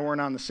 Nate and I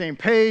weren't on the same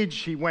page.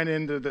 He went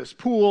into this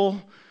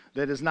pool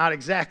that is not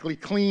exactly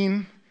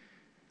clean.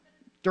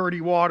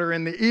 Dirty water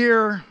in the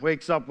ear,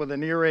 wakes up with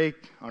an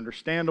earache,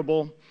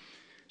 understandable.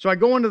 So I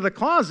go into the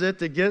closet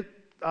to get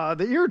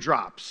the ear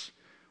drops.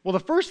 Well, the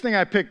first thing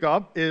I pick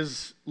up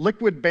is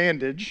liquid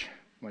bandage.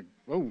 I'm like,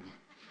 whoa,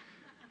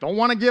 don't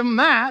want to give them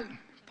that.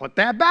 Put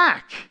that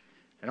back.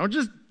 I don't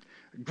just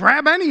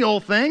grab any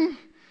old thing.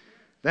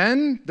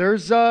 Then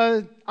there's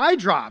eye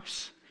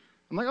drops.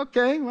 I'm like,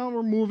 okay, well,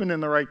 we're moving in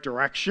the right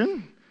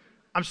direction.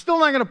 I'm still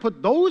not going to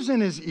put those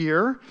in his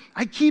ear.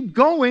 I keep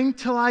going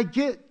till I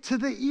get to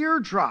the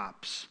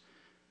eardrops,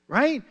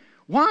 right?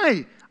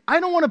 Why?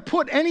 I don't want to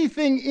put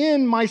anything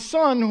in my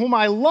son whom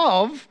I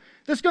love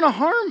that's going to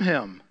harm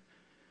him.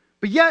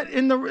 But yet,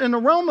 in the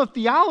realm of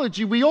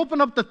theology, we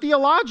open up the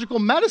theological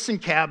medicine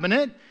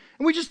cabinet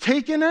and we just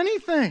take in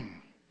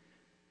anything.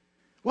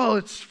 Well,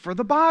 it's for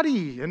the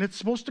body and it's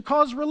supposed to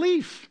cause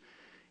relief.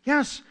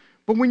 Yes,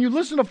 but when you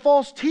listen to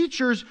false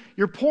teachers,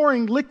 you're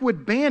pouring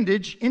liquid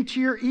bandage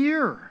into your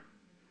ear.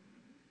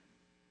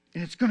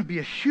 And it's going to be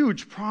a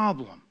huge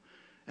problem.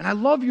 And I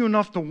love you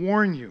enough to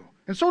warn you.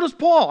 And so does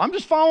Paul. I'm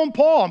just following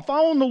Paul. I'm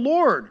following the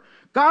Lord.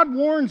 God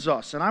warns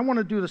us, and I want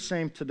to do the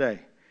same today.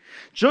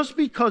 Just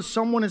because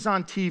someone is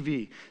on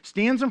TV,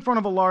 stands in front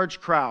of a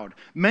large crowd,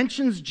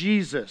 mentions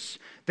Jesus,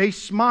 they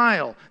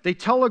smile, they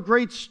tell a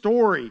great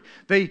story,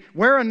 they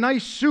wear a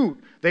nice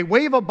suit, they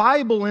wave a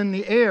Bible in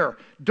the air,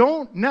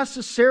 don't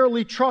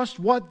necessarily trust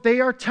what they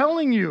are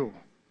telling you.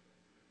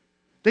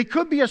 They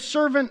could be a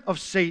servant of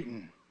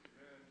Satan.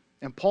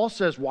 And Paul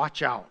says,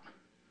 watch out.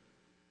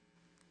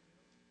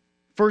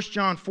 1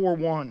 John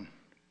 4:1.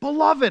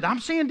 Beloved,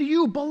 I'm saying to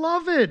you,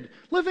 beloved,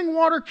 Living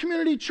Water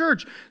Community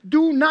Church,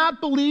 do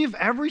not believe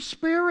every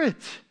spirit,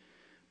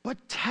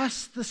 but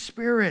test the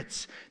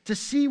spirits to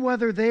see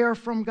whether they are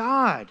from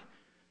God.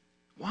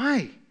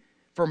 Why?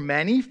 For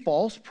many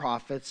false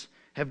prophets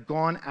have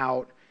gone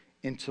out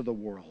into the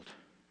world.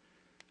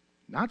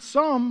 Not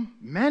some,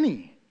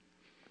 many.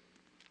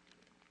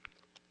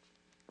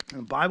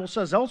 And the Bible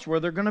says elsewhere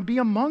they're going to be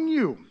among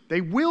you.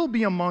 They will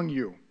be among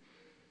you.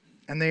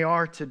 And they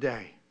are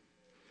today.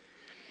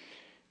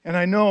 And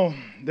I know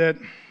that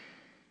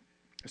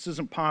this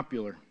isn't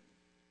popular.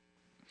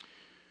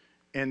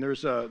 And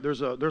there's a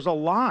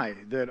lie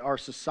that our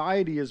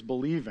society is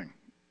believing.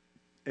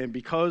 And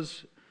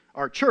because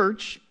our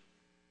church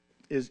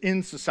is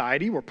in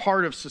society, we're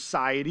part of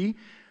society,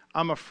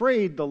 I'm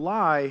afraid the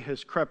lie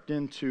has crept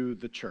into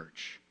the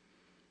church.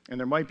 And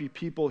there might be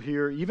people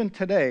here, even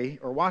today,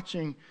 or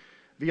watching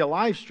via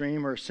live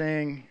stream, are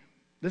saying,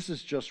 this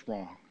is just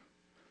wrong.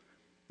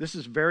 This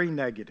is very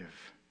negative.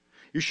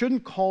 You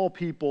shouldn't call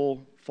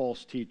people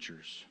false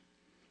teachers.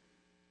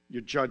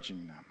 You're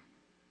judging them.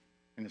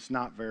 And it's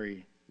not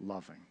very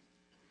loving.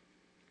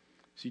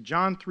 See,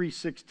 John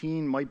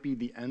 3:16 might be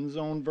the end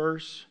zone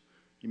verse.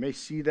 You may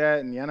see that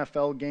in the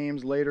NFL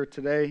games later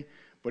today,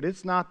 but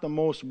it's not the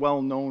most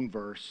well-known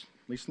verse,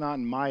 at least not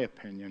in my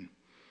opinion.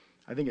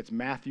 I think it's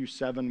Matthew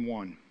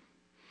 7:1.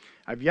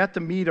 I've yet to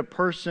meet a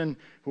person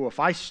who, if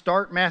I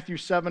start Matthew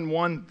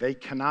 7:1, they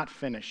cannot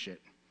finish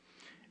it.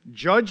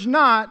 Judge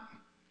not,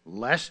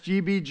 lest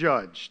ye be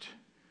judged.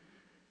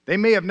 They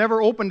may have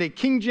never opened a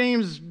King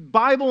James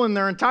Bible in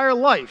their entire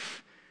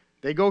life.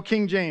 They go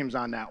King James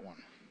on that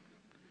one.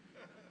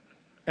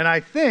 And I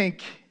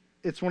think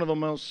it's one of the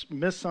most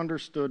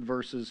misunderstood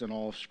verses in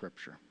all of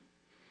Scripture.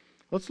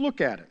 Let's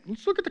look at it.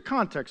 Let's look at the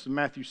context of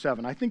Matthew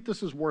 7. I think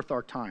this is worth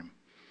our time.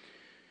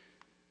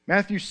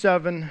 Matthew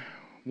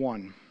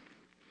 7:1.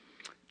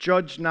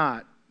 Judge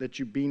not that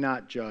you be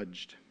not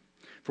judged.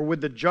 For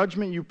with the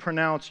judgment you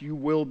pronounce, you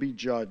will be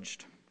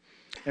judged.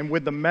 And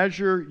with the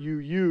measure you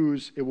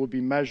use, it will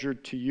be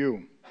measured to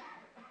you.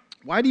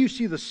 Why do you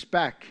see the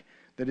speck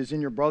that is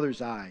in your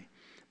brother's eye,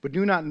 but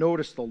do not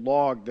notice the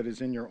log that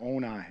is in your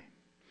own eye?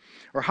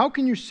 Or how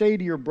can you say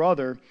to your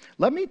brother,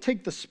 let me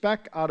take the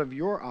speck out of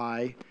your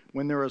eye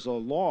when there is a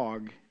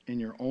log in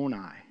your own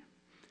eye?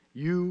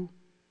 You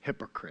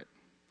hypocrite.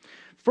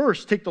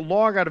 First, take the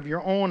log out of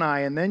your own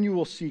eye, and then you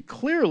will see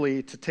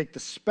clearly to take the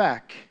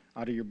speck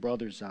out of your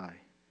brother's eye.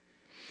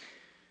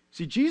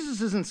 See,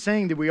 Jesus isn't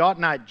saying that we ought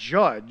not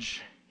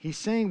judge. He's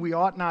saying we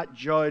ought not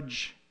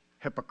judge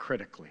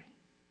hypocritically.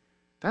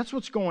 That's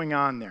what's going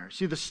on there.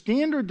 See, the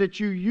standard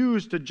that you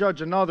use to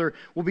judge another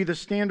will be the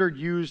standard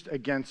used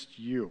against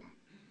you.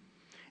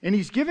 And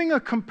he's giving a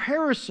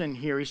comparison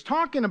here. He's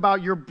talking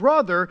about your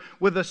brother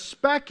with a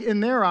speck in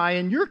their eye,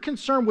 and you're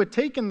concerned with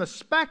taking the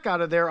speck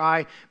out of their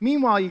eye.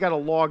 Meanwhile, you got a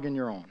log in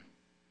your own.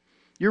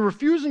 You're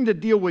refusing to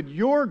deal with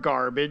your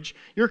garbage.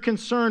 You're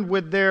concerned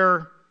with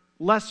their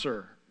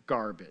lesser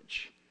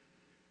garbage.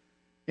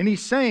 And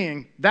he's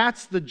saying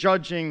that's the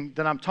judging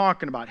that I'm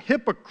talking about,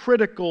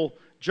 hypocritical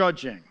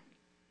judging.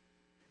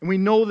 And we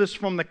know this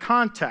from the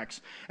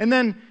context. And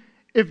then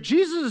if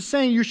Jesus is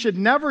saying you should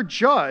never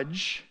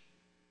judge,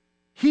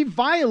 he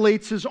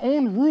violates his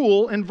own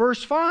rule in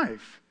verse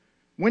 5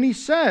 when he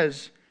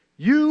says,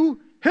 you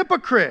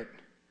hypocrite.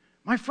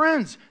 My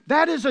friends,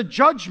 that is a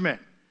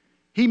judgment.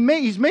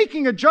 He's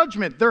making a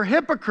judgment. They're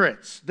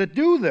hypocrites that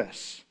do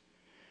this.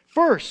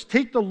 First,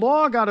 take the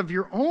log out of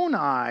your own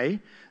eye,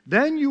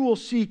 then you will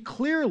see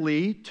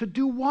clearly to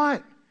do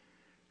what?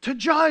 To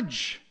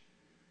judge,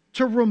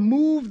 to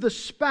remove the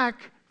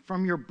speck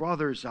from your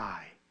brother's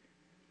eye.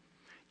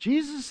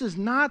 Jesus is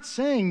not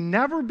saying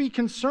never be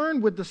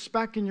concerned with the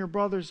speck in your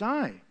brother's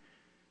eye,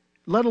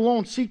 let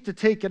alone seek to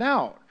take it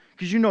out,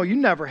 because you know you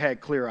never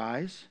had clear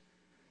eyes.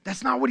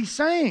 That's not what he's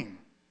saying.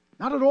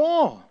 Not at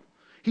all.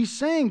 He's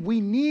saying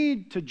we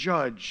need to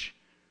judge,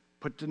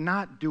 but to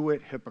not do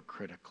it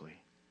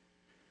hypocritically.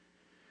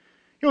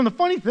 You know, and the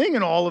funny thing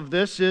in all of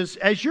this is,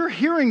 as you're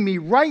hearing me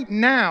right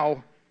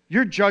now,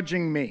 you're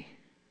judging me.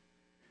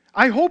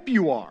 I hope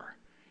you are.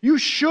 You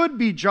should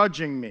be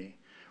judging me.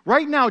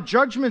 Right now,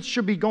 judgments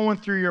should be going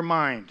through your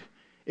mind.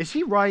 Is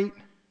he right?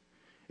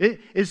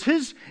 Is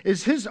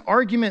his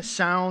argument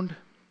sound?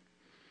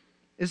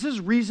 Is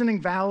his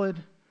reasoning valid?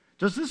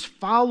 Does this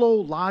follow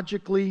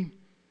logically?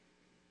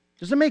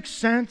 Does it make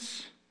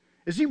sense?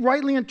 Is he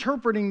rightly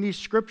interpreting these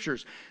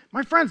scriptures?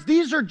 My friends,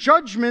 these are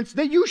judgments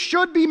that you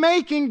should be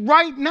making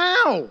right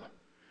now.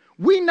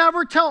 We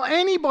never tell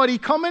anybody,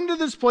 come into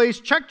this place,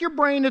 check your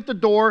brain at the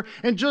door,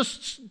 and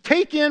just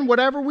take in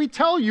whatever we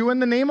tell you in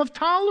the name of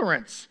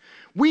tolerance.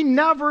 We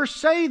never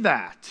say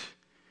that.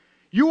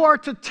 You are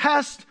to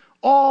test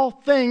all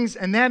things,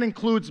 and that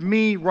includes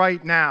me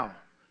right now.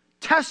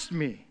 Test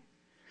me.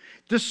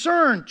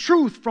 Discern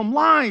truth from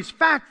lies,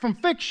 fact from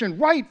fiction,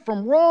 right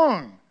from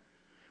wrong.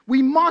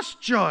 We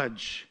must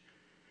judge.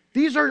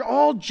 These are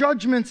all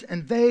judgments,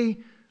 and they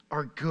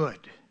are good.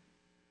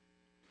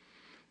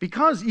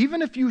 Because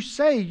even if you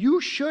say you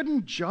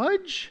shouldn't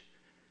judge,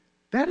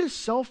 that is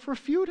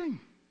self-refuting.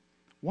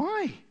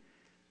 Why?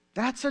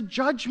 That's a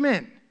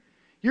judgment.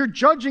 You're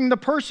judging the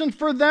person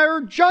for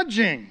their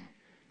judging.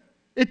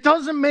 It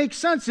doesn't make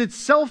sense. It's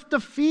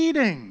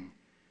self-defeating.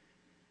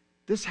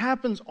 This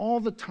happens all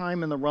the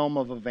time in the realm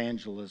of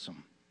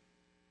evangelism.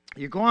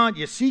 You go out,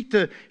 you seek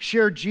to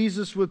share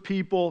Jesus with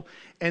people,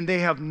 and they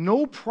have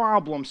no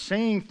problem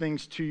saying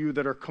things to you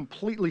that are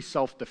completely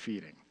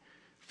self-defeating.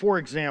 For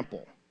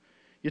example,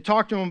 you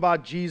talk to them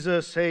about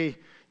Jesus. Hey,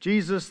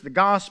 Jesus, the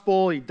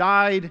gospel, he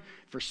died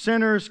for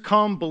sinners.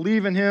 Come,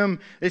 believe in him.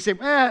 They say,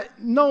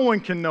 no one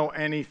can know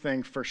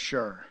anything for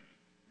sure.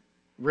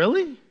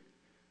 Really?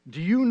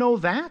 Do you know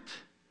that?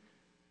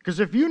 Because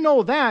if you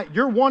know that,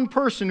 you're one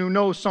person who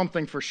knows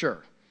something for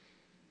sure.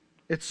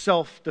 It's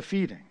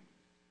self-defeating.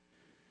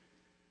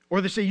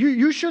 Or they say,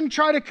 you shouldn't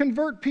try to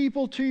convert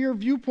people to your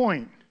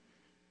viewpoint.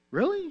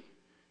 Really?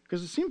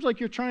 Because it seems like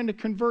you're trying to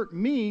convert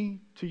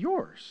me to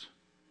yours.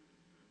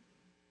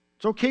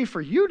 It's okay for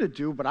you to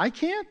do, but I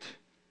can't.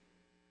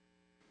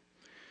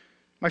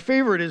 My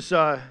favorite is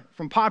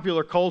from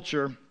popular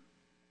culture.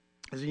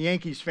 As a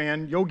Yankees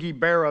fan, Yogi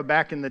Berra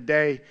back in the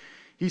day,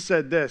 he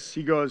said this.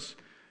 He goes,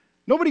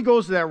 nobody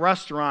goes to that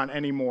restaurant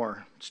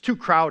anymore. It's too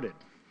crowded.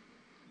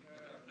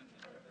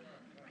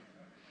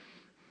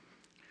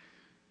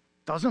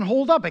 Doesn't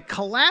hold up. It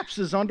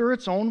collapses under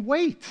its own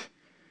weight.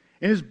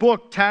 In his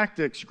book,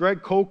 Tactics,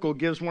 Greg Koukl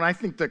gives one, I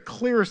think, the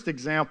clearest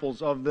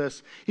examples of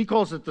this. He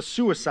calls it the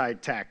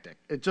suicide tactic.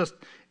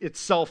 It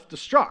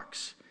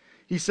self-destructs.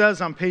 He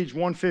says on page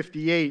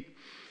 158,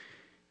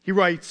 he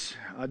writes,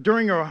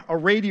 during a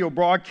radio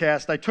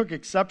broadcast, I took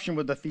exception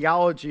with the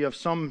theology of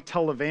some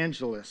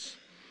televangelists.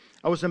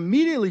 I was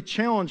immediately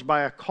challenged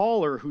by a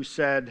caller who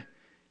said,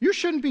 you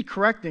shouldn't be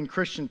correcting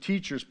Christian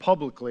teachers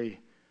publicly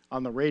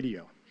on the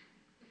radio.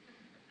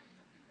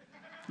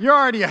 You're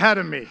already ahead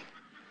of me.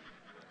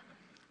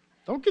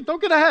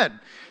 Don't get ahead.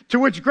 To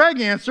which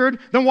Greg answered,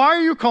 then why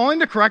are you calling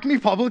to correct me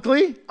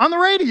publicly on the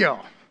radio?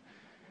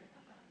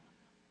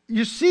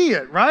 You see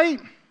it, right?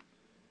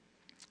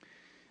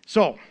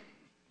 So,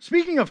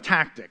 speaking of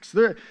tactics,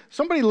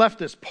 somebody left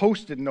this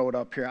Post-it note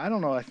up here. I don't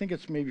know. I think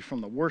it's maybe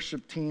from the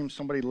worship team.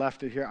 Somebody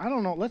left it here. I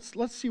don't know.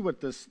 Let's see what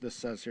this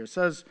says here. It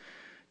says,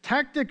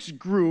 Tactics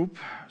Group,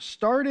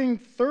 starting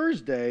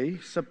Thursday,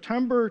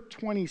 September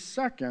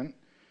 22nd,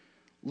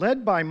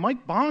 led by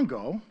Mike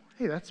Bongo.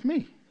 Hey, that's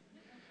me.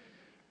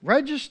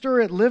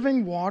 Register at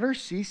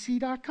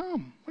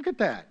livingwatercc.com. Look at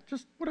that.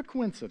 Just what a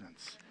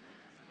coincidence.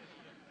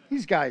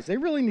 These guys, they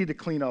really need to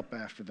clean up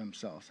after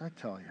themselves, I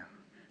tell you.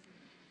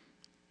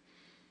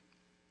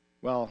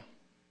 Well,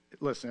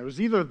 listen, it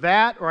was either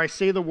that or I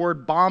say the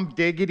word bomb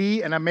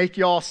diggity and I make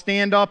you all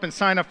stand up and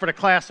sign up for the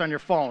class on your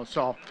phone.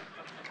 So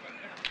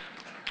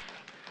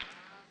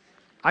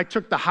I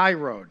took the high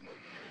road.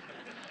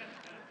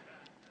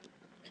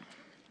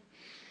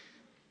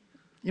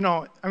 You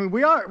know, I mean,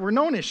 we're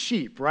known as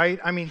sheep, right?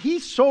 I mean, he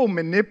so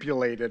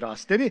manipulated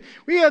us, did he?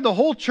 We had the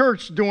whole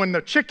church doing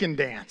the chicken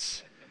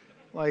dance.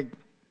 Like,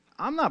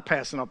 I'm not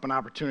passing up an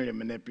opportunity to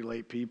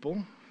manipulate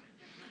people.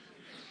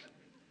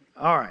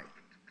 All right,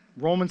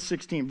 Romans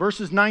 16,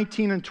 verses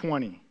 19 and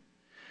 20.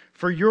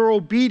 For your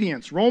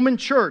obedience, Roman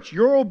church,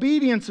 your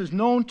obedience is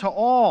known to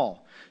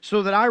all,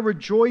 so that I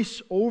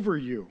rejoice over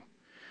you.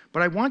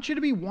 But I want you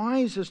to be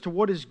wise as to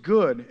what is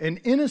good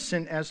and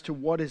innocent as to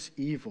what is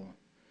evil.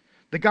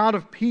 The God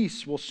of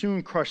peace will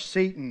soon crush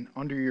Satan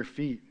under your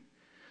feet.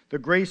 The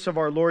grace of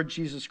our Lord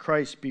Jesus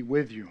Christ be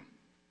with you.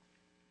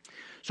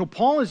 So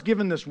Paul is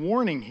given this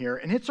warning here,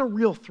 and it's a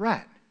real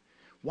threat.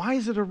 Why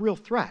is it a real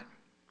threat?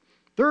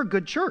 They're a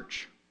good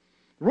church.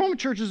 The Roman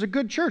church is a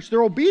good church.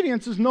 Their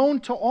obedience is known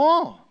to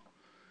all.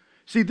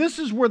 See, this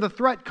is where the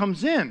threat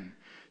comes in.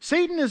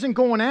 Satan isn't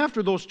going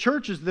after those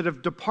churches that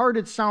have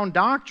departed sound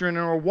doctrine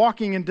and are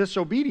walking in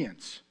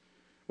disobedience.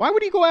 Why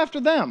would he go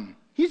after them?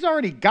 He's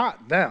already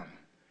got them.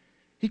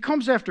 He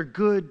comes after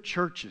good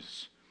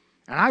churches.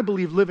 And I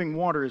believe Living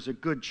Water is a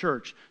good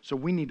church, so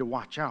we need to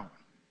watch out.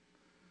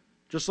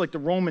 Just like the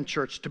Roman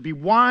church, to be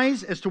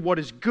wise as to what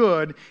is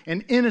good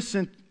and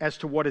innocent as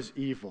to what is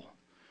evil.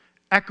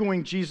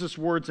 Echoing Jesus'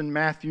 words in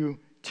Matthew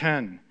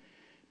 10.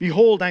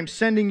 Behold, I'm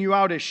sending you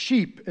out as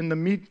sheep in the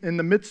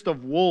midst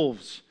of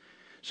wolves.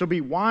 So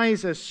be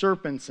wise as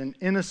serpents and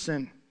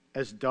innocent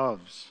as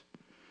doves.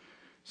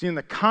 See, in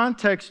the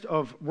context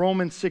of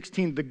Romans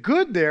 16, the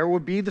good there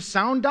would be the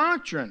sound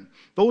doctrine.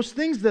 Those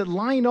things that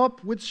line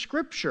up with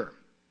Scripture.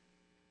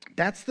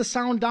 That's the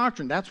sound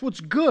doctrine. That's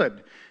what's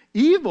good.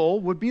 Evil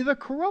would be the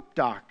corrupt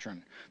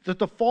doctrine that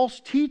the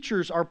false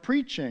teachers are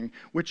preaching,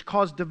 which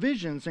cause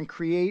divisions and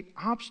create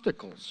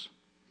obstacles.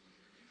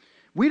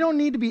 We don't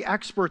need to be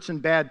experts in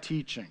bad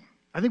teaching.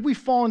 I think we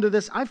fall into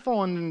this. I've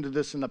fallen into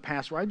this in the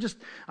past where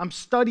I'm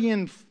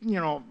studying,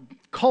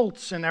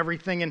 cults and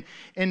everything,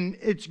 and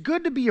it's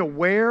good to be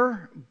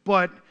aware,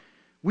 but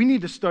we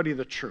need to study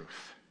the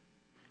truth.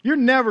 You're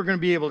never going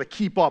to be able to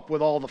keep up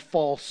with all the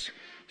false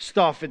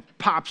stuff. It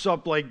pops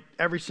up like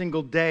every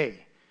single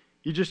day.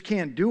 You just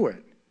can't do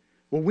it.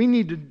 What we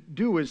need to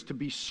do is to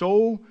be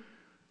so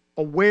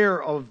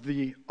aware of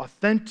the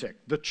authentic,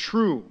 the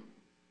true,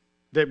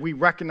 that we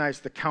recognize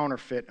the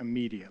counterfeit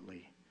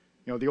immediately.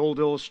 The old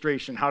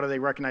illustration, how do they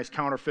recognize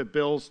counterfeit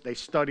bills? They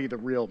study the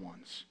real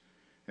ones.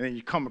 And then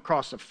you come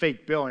across a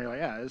fake bill and you're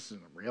like, yeah, this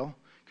isn't real.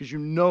 Because you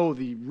know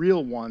the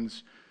real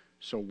ones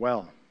so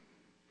well.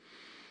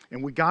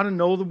 And we got to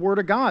know the Word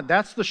of God.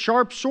 That's the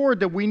sharp sword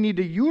that we need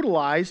to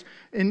utilize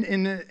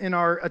in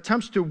our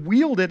attempts to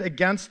wield it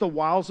against the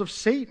wiles of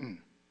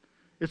Satan.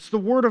 It's the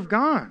Word of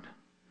God.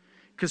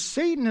 Because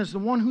Satan is the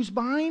one who's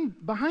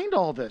behind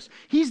all this.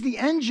 He's the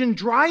engine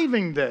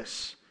driving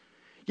this.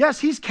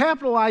 Yes, he's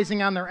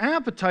capitalizing on their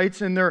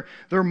appetites and their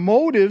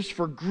motives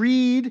for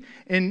greed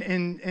and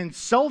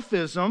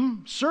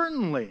selfism,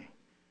 certainly.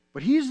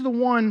 But he's the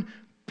one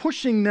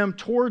pushing them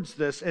towards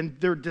this, and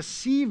they're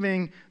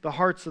deceiving the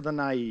hearts of the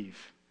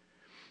naive.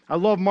 I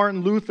love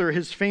Martin Luther,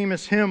 his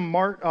famous hymn,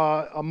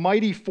 A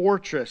Mighty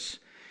Fortress.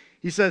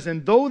 He says,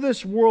 and though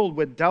this world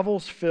with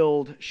devils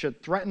filled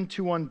should threaten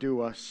to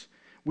undo us,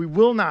 we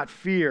will not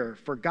fear,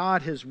 for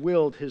God has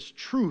willed his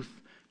truth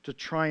to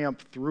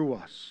triumph through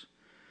us.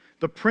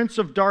 The prince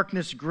of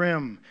darkness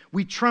grim,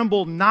 we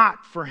tremble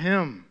not for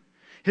him.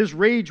 His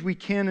rage we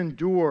can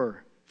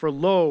endure, for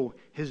lo,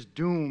 his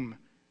doom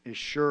is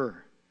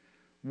sure.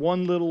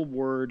 One little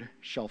word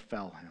shall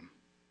fell him.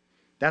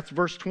 That's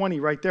verse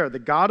 20 right there. The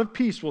God of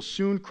peace will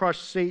soon crush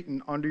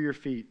Satan under your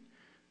feet.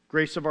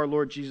 Grace of our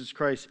Lord Jesus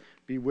Christ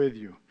be with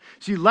you.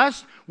 See,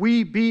 lest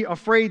we be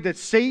afraid that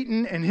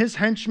Satan and his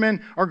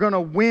henchmen are going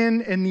to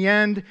win in the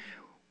end,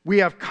 we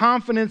have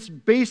confidence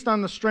based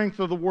on the strength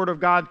of the Word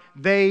of God.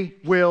 They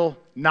will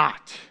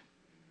not.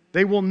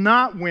 They will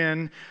not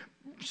win.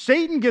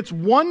 Satan gets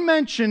one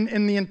mention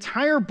in the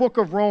entire book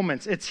of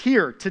Romans. It's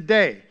here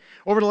today.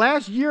 Over the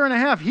last year and a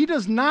half, he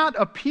does not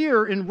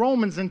appear in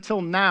Romans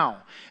until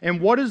now.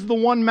 And what is the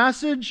one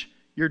message?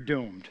 You're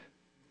doomed.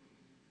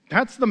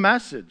 That's the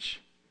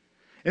message.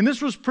 And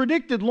this was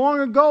predicted long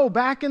ago,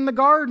 back in the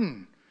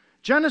garden.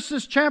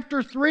 Genesis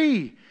chapter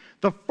 3,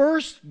 the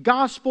first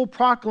gospel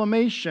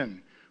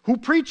proclamation. Who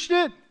preached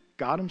it?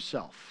 God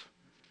himself.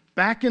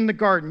 Back in the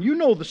garden. You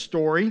know the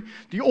story.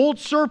 The old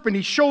serpent,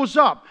 he shows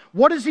up.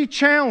 What does he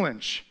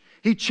challenge?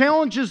 He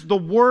challenges the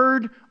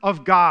Word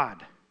of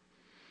God.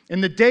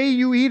 And the day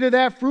you eat of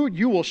that fruit,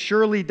 you will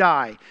surely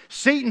die.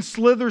 Satan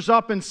slithers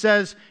up and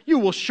says, you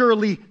will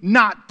surely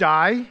not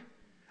die.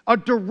 A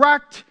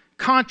direct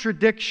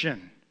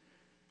contradiction.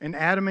 And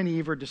Adam and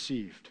Eve are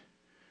deceived.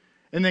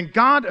 And then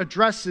God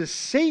addresses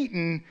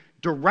Satan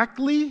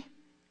directly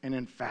and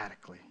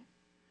emphatically.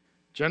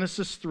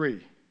 Genesis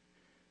 3,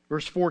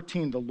 verse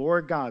 14, the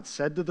Lord God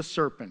said to the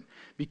serpent,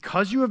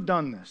 because you have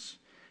done this,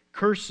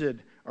 cursed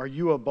are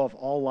you above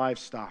all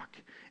livestock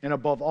and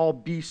above all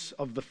beasts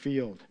of the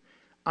field.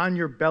 On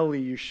your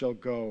belly you shall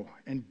go,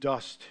 and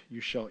dust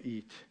you shall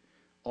eat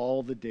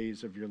all the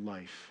days of your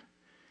life.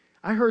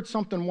 I heard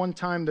something one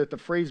time that the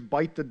phrase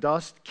bite the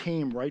dust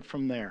came right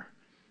from there.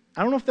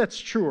 I don't know if that's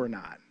true or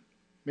not.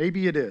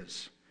 Maybe it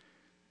is.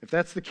 If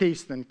that's the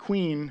case, then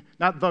Queen,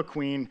 not the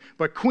Queen,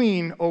 but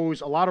Queen owes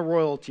a lot of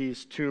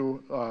royalties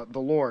to the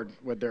Lord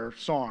with their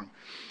song.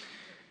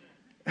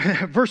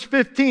 Verse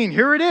 15,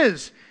 here it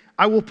is.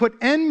 I will put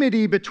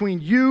enmity between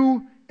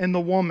you and the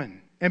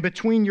woman, and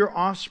between your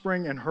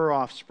offspring and her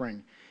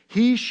offspring.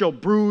 He shall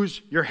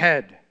bruise your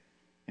head,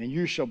 and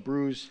you shall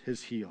bruise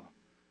his heel.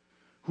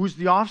 Who's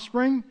the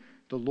offspring?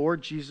 The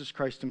Lord Jesus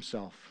Christ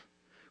himself,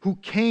 who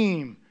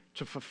came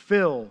to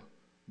fulfill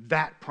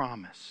that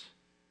promise.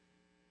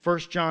 1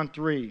 John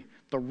 3,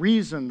 The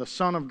reason the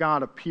Son of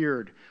God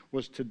appeared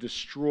was to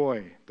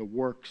destroy the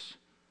works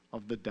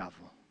of the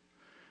devil.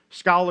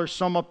 Scholars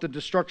sum up the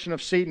destruction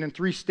of Satan in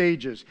 3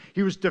 stages.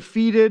 He was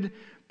defeated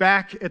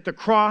back at the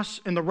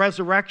cross and the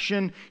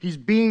resurrection. He's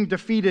being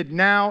defeated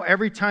now.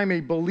 Every time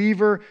a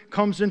believer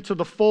comes into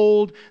the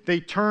fold, they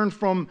turn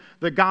from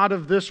the god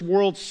of this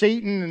world,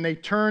 Satan, and they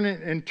turn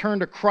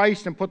to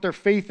Christ and put their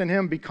faith in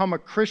him, become a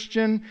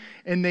Christian,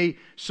 and they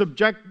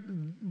subject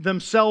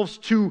themselves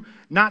to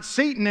not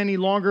Satan any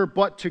longer,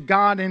 but to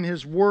God and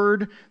his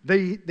word.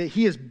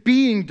 He is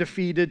being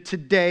defeated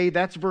today.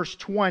 That's verse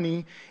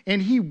 20.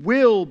 And he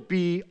will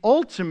be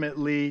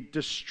ultimately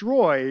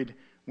destroyed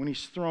when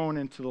he's thrown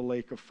into the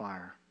lake of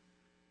fire,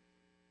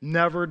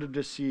 never to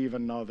deceive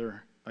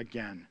another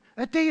again.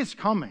 That day is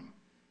coming.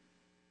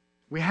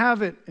 We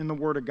have it in the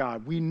Word of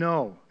God. We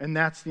know, and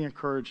that's the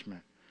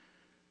encouragement.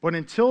 But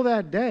until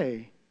that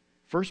day,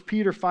 1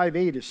 Peter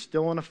 5:8 is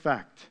still in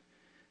effect.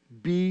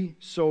 Be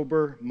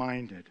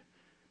sober-minded.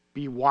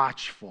 Be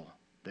watchful.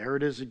 There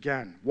it is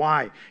again.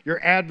 Why?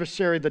 Your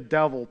adversary, the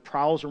devil,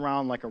 prowls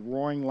around like a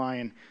roaring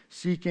lion,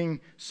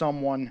 seeking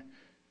someone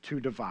to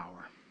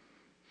devour.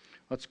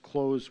 Let's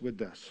close with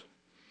this.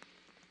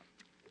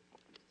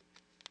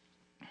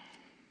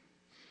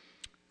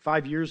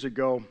 5 years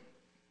ago,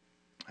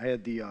 I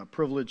had the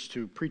privilege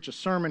to preach a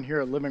sermon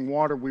here at Living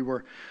Water. We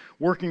were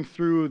working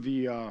through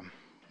the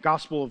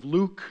Gospel of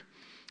Luke.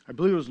 I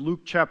believe it was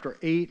Luke chapter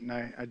 8, and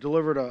I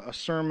delivered a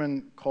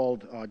sermon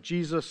called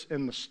Jesus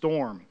in the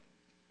Storm.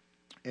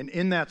 And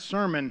in that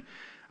sermon,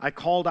 I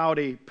called out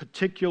a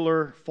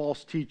particular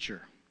false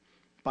teacher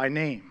by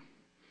name,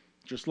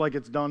 just like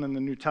it's done in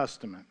the New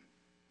Testament.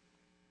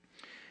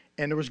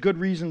 And there was good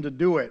reason to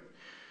do it,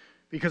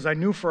 because I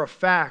knew for a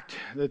fact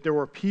that there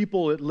were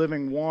people at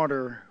Living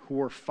Water who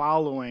were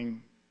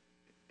following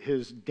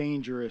his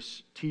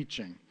dangerous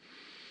teaching.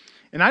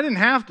 And I didn't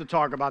have to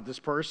talk about this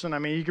person. I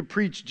mean, you could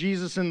preach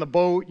Jesus in the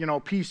boat,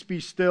 peace be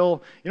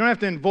still. You don't have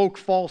to invoke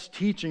false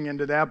teaching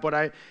into that, but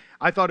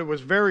I thought it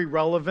was very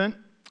relevant,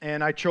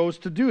 and I chose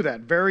to do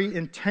that very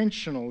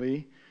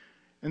intentionally.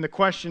 And the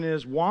question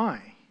is,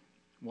 why?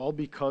 Well,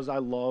 because I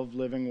love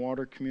Living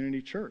Water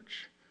Community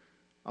Church.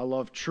 I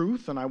love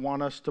truth, and I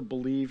want us to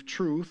believe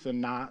truth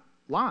and not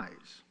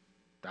lies.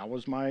 That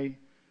was my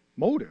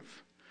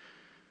motive.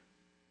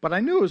 But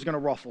I knew it was going to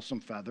ruffle some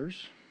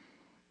feathers,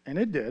 and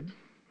it did.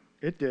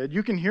 It did.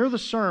 You can hear the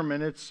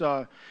sermon. It's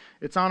on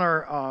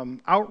our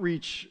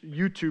Outreach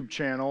YouTube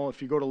channel.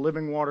 If you go to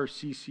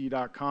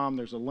livingwatercc.com,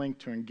 there's a link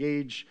to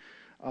Engage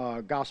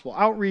Gospel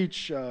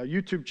Outreach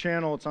YouTube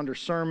channel. It's under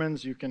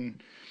sermons. You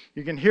can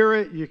hear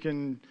it. You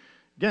can,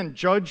 again,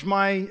 judge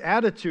my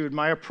attitude,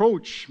 my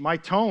approach, my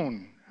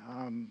tone,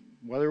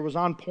 whether it was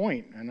on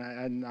point.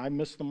 And I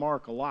missed the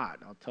mark a lot,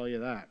 I'll tell you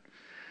that.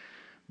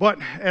 But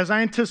as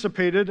I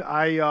anticipated,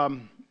 I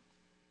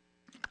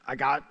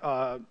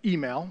got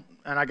email,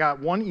 and I got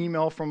one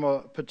email from a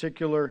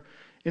particular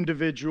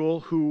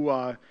individual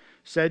who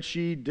said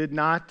she did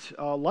not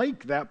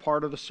like that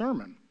part of the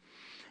sermon.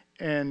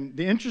 And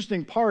the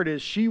interesting part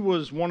is she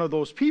was one of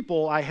those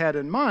people I had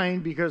in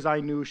mind because I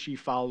knew she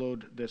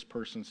followed this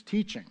person's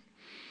teaching.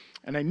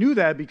 And I knew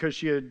that because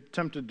she had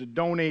attempted to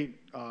donate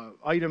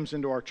items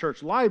into our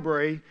church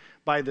library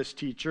by this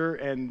teacher,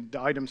 and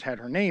the items had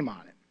her name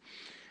on it.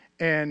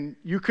 And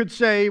you could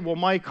say, well,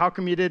 Mike, how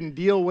come you didn't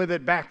deal with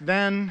it back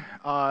then?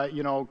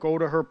 Go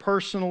to her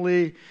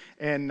personally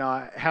and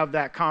have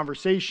that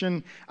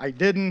conversation. I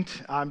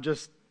didn't. I'm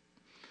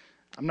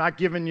not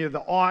giving you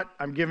the ought,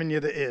 I'm giving you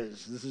the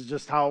is. This is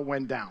just how it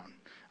went down.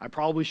 I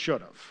probably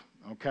should have,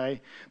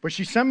 okay? But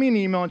she sent me an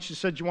email and she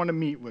said, you want to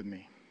meet with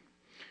me?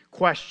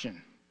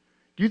 Question.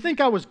 Do you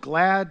think I was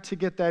glad to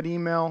get that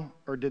email,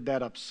 or did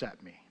that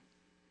upset me?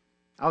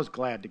 I was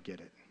glad to get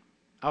it.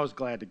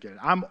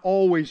 I'm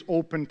always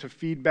open to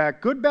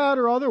feedback, good, bad,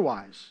 or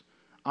otherwise.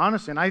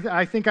 Honestly, and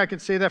I think I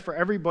could say that for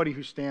everybody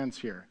who stands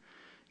here.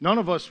 None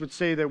of us would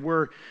say that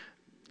we're,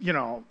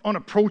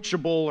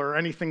 unapproachable or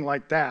anything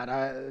like that.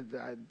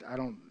 I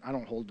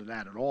don't hold to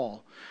that at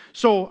all.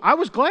 So I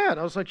was glad.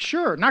 I was like,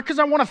 sure. Not because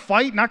I want to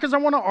fight, not because I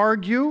want to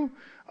argue,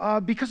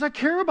 because I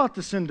care about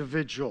this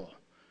individual.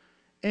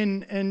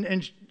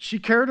 And she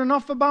cared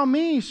enough about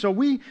me. So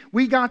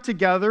we got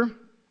together.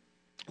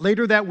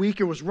 Later that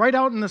week, it was right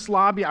out in this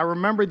lobby. I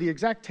remember the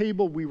exact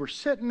table we were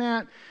sitting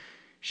at.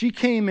 She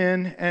came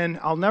in, and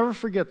I'll never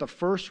forget the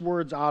first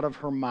words out of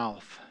her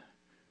mouth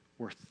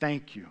were,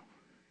 thank you.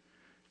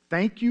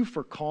 Thank you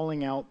for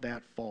calling out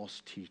that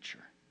false teacher.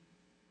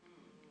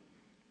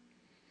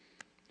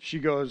 She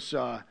goes,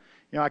 I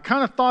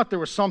kind of thought there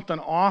was something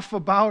off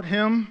about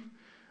him,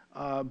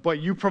 but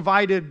you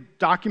provided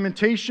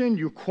documentation.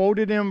 You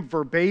quoted him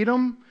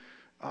verbatim.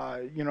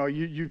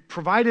 You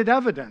provided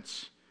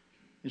evidence.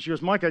 And she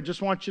goes, Mike, I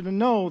just want you to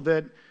know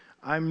that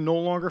I'm no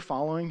longer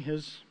following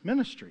his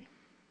ministry.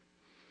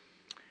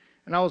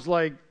 And I was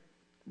like,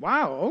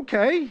 wow,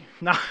 okay.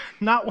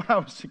 Not what I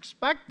was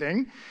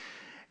expecting.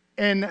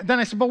 And then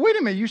I said, but wait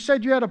a minute, you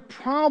said you had a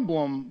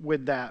problem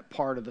with that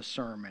part of the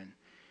sermon.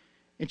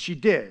 And she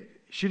did.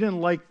 She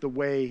didn't like the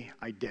way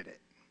I did it.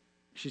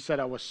 She said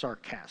I was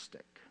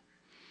sarcastic.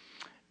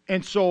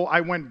 And so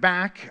I went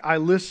back, I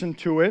listened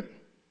to it,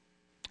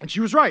 and she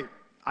was right.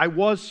 I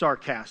was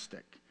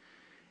sarcastic.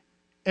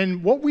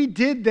 And what we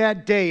did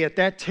that day at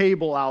that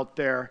table out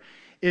there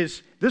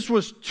is this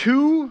was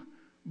two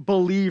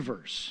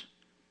believers,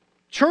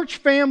 church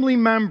family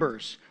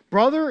members,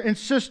 brother and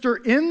sister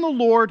in the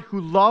Lord who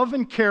love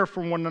and care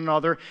for one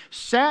another,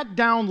 sat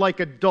down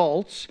like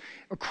adults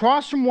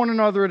across from one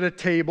another at a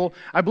table.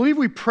 I believe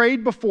we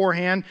prayed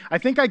beforehand. I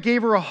think I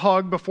gave her a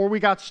hug before we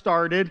got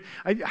started.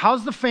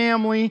 How's the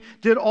family?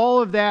 Did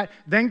all of that,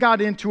 then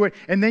got into it.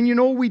 And then you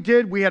know what we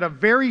did? We had a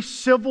very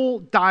civil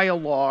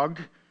dialogue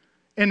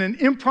and an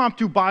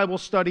impromptu Bible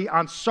study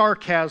on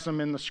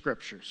sarcasm in the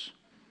Scriptures.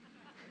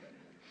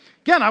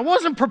 Again, I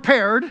wasn't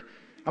prepared.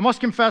 I must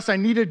confess I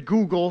needed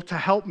Google to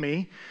help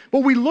me. But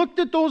we looked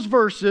at those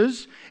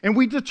verses and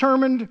we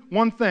determined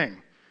one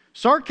thing.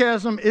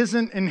 Sarcasm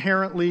isn't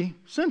inherently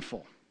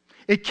sinful.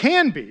 It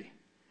can be.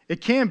 It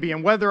can be.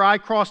 And whether I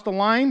crossed the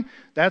line,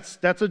 that's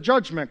a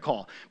judgment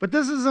call. But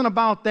this isn't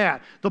about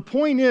that. The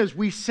point is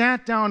we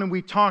sat down and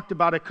we talked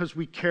about it because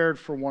we cared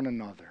for one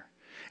another.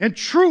 And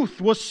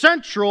truth was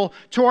central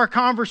to our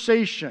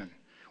conversation.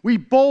 We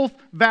both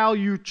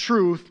value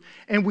truth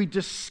and we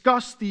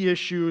discussed the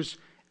issues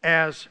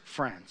as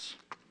friends.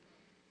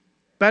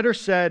 Better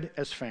said,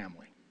 as family.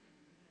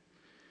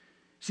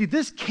 See,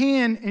 this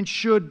can and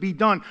should be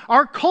done.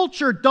 Our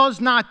culture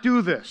does not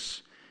do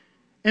this.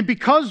 And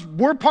because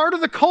we're part of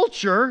the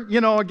culture,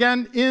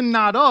 again, in,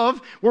 not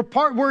of,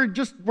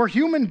 we're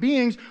human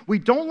beings. We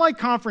don't like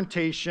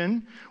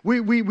confrontation.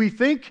 We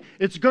think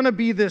it's going to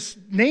be this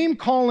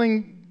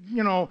name-calling,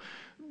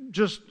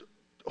 just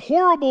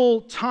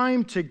horrible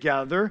time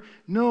together.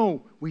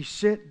 No, we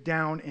sit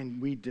down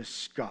and we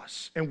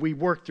discuss and we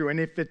work through. And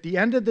if at the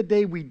end of the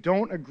day we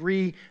don't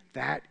agree,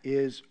 that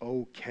is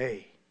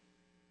okay.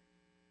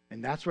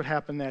 And that's what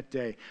happened that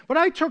day. But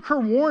I took her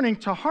warning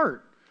to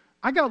heart.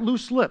 I got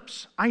loose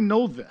lips. I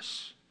know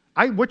this.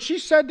 What she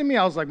said to me,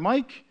 I was like,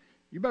 Mike,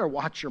 you better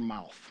watch your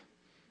mouth.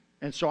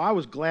 And so I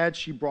was glad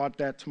she brought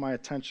that to my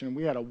attention, and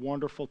we had a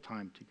wonderful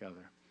time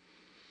together.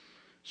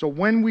 So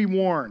when we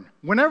warn,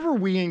 whenever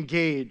we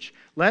engage,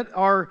 let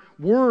our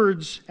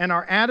words and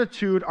our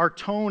attitude, our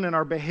tone, and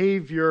our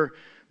behavior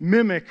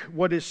mimic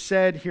what is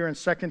said here in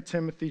 2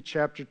 Timothy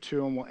chapter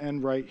 2, and we'll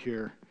end right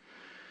here.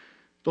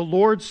 The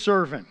Lord's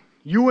servant,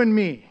 you and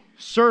me,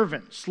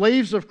 servant,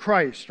 slaves of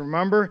Christ,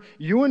 remember,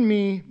 you and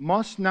me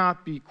must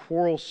not be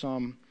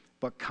quarrelsome,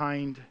 but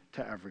kind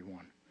to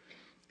everyone,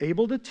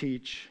 able to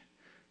teach,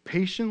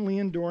 patiently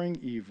enduring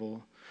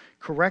evil,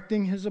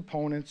 correcting his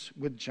opponents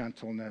with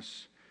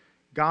gentleness.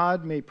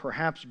 God may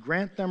perhaps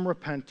grant them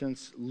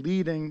repentance,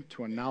 leading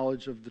to a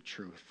knowledge of the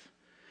truth,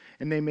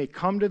 and they may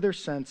come to their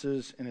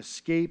senses and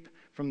escape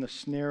from the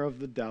snare of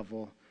the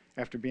devil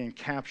after being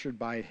captured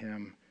by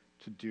him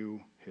to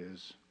do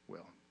his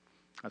will.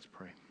 Let's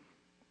pray.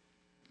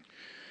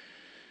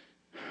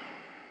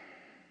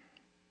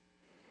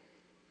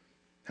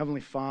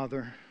 Heavenly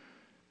Father,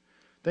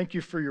 thank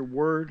you for your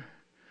word.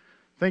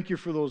 Thank you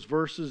for those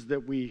verses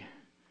that we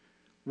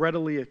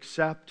readily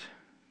accept,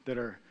 that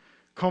are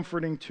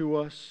comforting to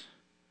us,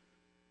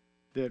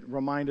 that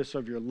remind us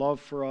of your love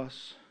for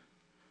us,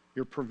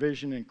 your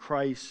provision in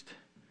Christ,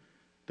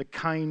 the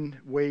kind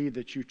way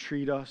that you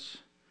treat us.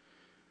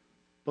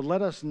 But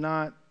let us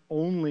not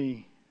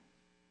only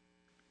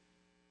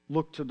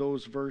look to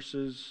those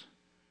verses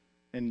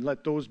and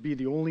let those be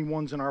the only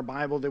ones in our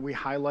Bible that we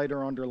highlight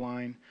or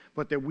underline,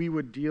 but that we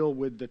would deal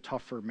with the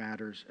tougher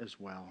matters as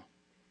well.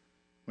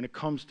 When it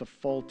comes to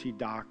faulty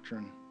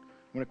doctrine,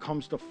 when it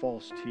comes to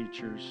false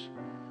teachers,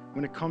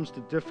 when it comes to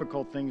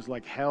difficult things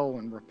like hell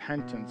and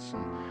repentance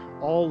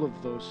and all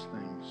of those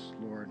things,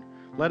 Lord,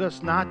 let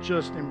us not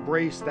just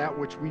embrace that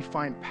which we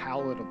find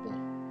palatable.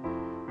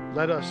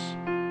 Let us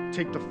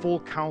take the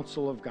full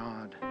counsel of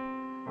God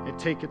and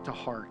take it to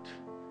heart.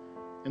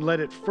 And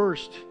let it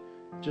first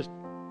just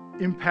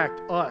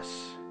impact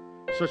us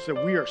such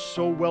that we are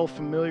so well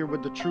familiar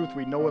with the truth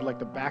we know it like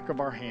the back of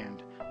our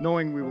hand,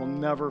 knowing we will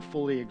never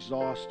fully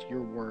exhaust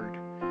your word,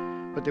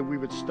 but that we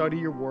would study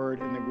your word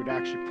and that we'd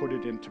actually put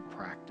it into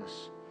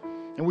practice.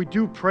 And we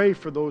do pray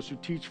for those who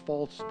teach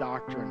false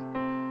doctrine.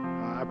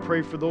 I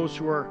pray for those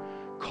who are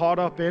caught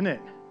up in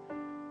it,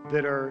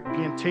 that are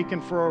being taken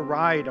for a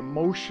ride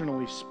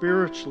emotionally,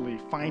 spiritually,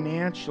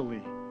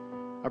 financially.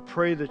 I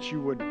pray that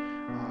you would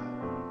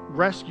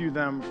rescue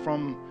them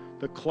from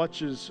the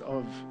clutches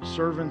of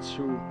servants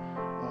who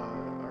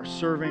are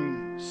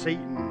serving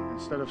Satan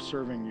instead of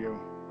serving you.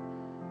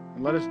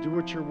 And let us do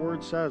what your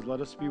word says. Let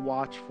us be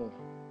watchful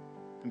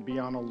and be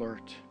on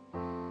alert.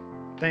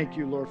 Thank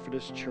you, Lord, for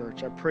this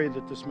church. I pray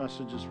that this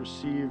message is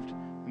received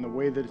in the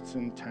way that it's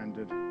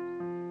intended.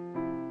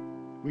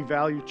 We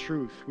value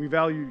truth. We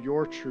value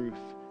your truth.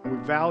 And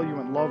we value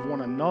and love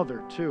one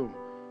another, too.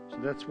 So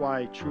that's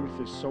why truth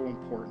is so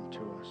important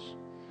to us.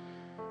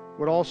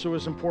 What also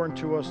is important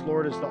to us,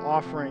 Lord, is the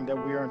offering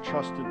that we are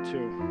entrusted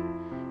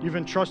to. You've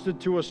entrusted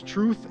to us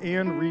truth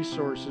and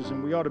resources,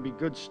 and we ought to be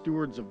good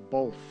stewards of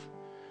both.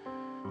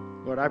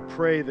 Lord, I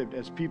pray that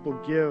as people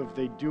give,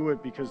 they do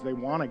it because they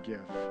want to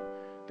give.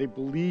 They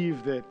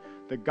believe that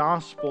the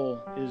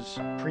gospel is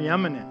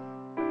preeminent.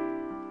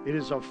 It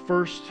is of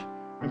first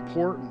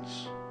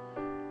importance,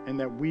 and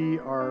that we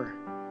are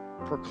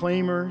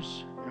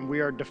proclaimers and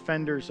we are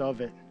defenders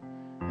of it.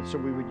 And so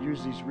we would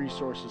use these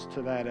resources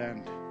to that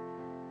end.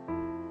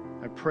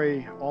 I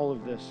pray all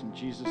of this in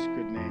Jesus'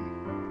 good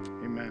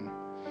name. Amen.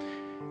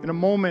 In a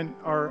moment,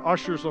 our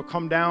ushers will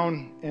come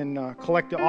down and collect the